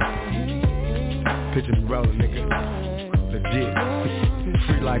 Picture me rolling, nigga. Legit.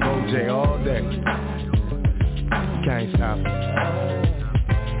 Free like OJ all day. Can't stop me.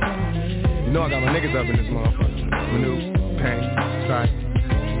 You know I got my niggas up in this motherfucker. Manu, Pain, Sight,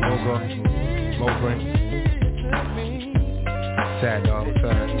 Mogo, Mobrin. Sad dog,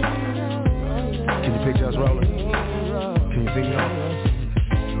 sad. Can you picture us rolling? Can you see me?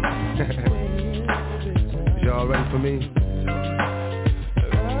 Y'all ready for me?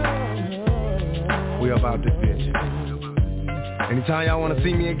 We about this bitch. Anytime y'all want to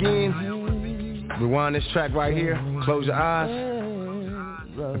see me again, rewind this track right here, close your eyes,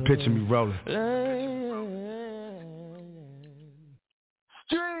 and picture me rolling.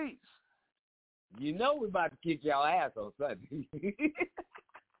 Streets! You know we about to kick y'all ass on Sunday.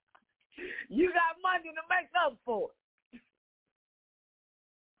 You got money to make up for it.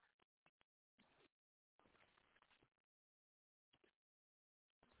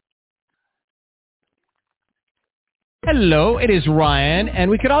 Hello, it is Ryan, and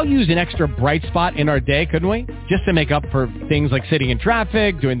we could all use an extra bright spot in our day, couldn't we? Just to make up for things like sitting in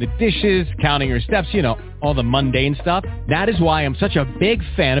traffic, doing the dishes, counting your steps, you know, all the mundane stuff. That is why I'm such a big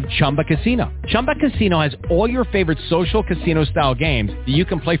fan of Chumba Casino. Chumba Casino has all your favorite social casino-style games that you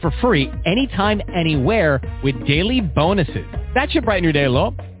can play for free anytime, anywhere with daily bonuses. That should brighten your day a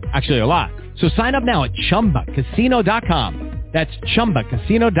little. Actually, a lot. So sign up now at ChumbaCasino.com. That's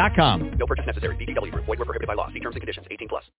ChumbaCasino.com. No purchase necessary. VGW Group. Void where prohibited by law. See terms and conditions. 18+.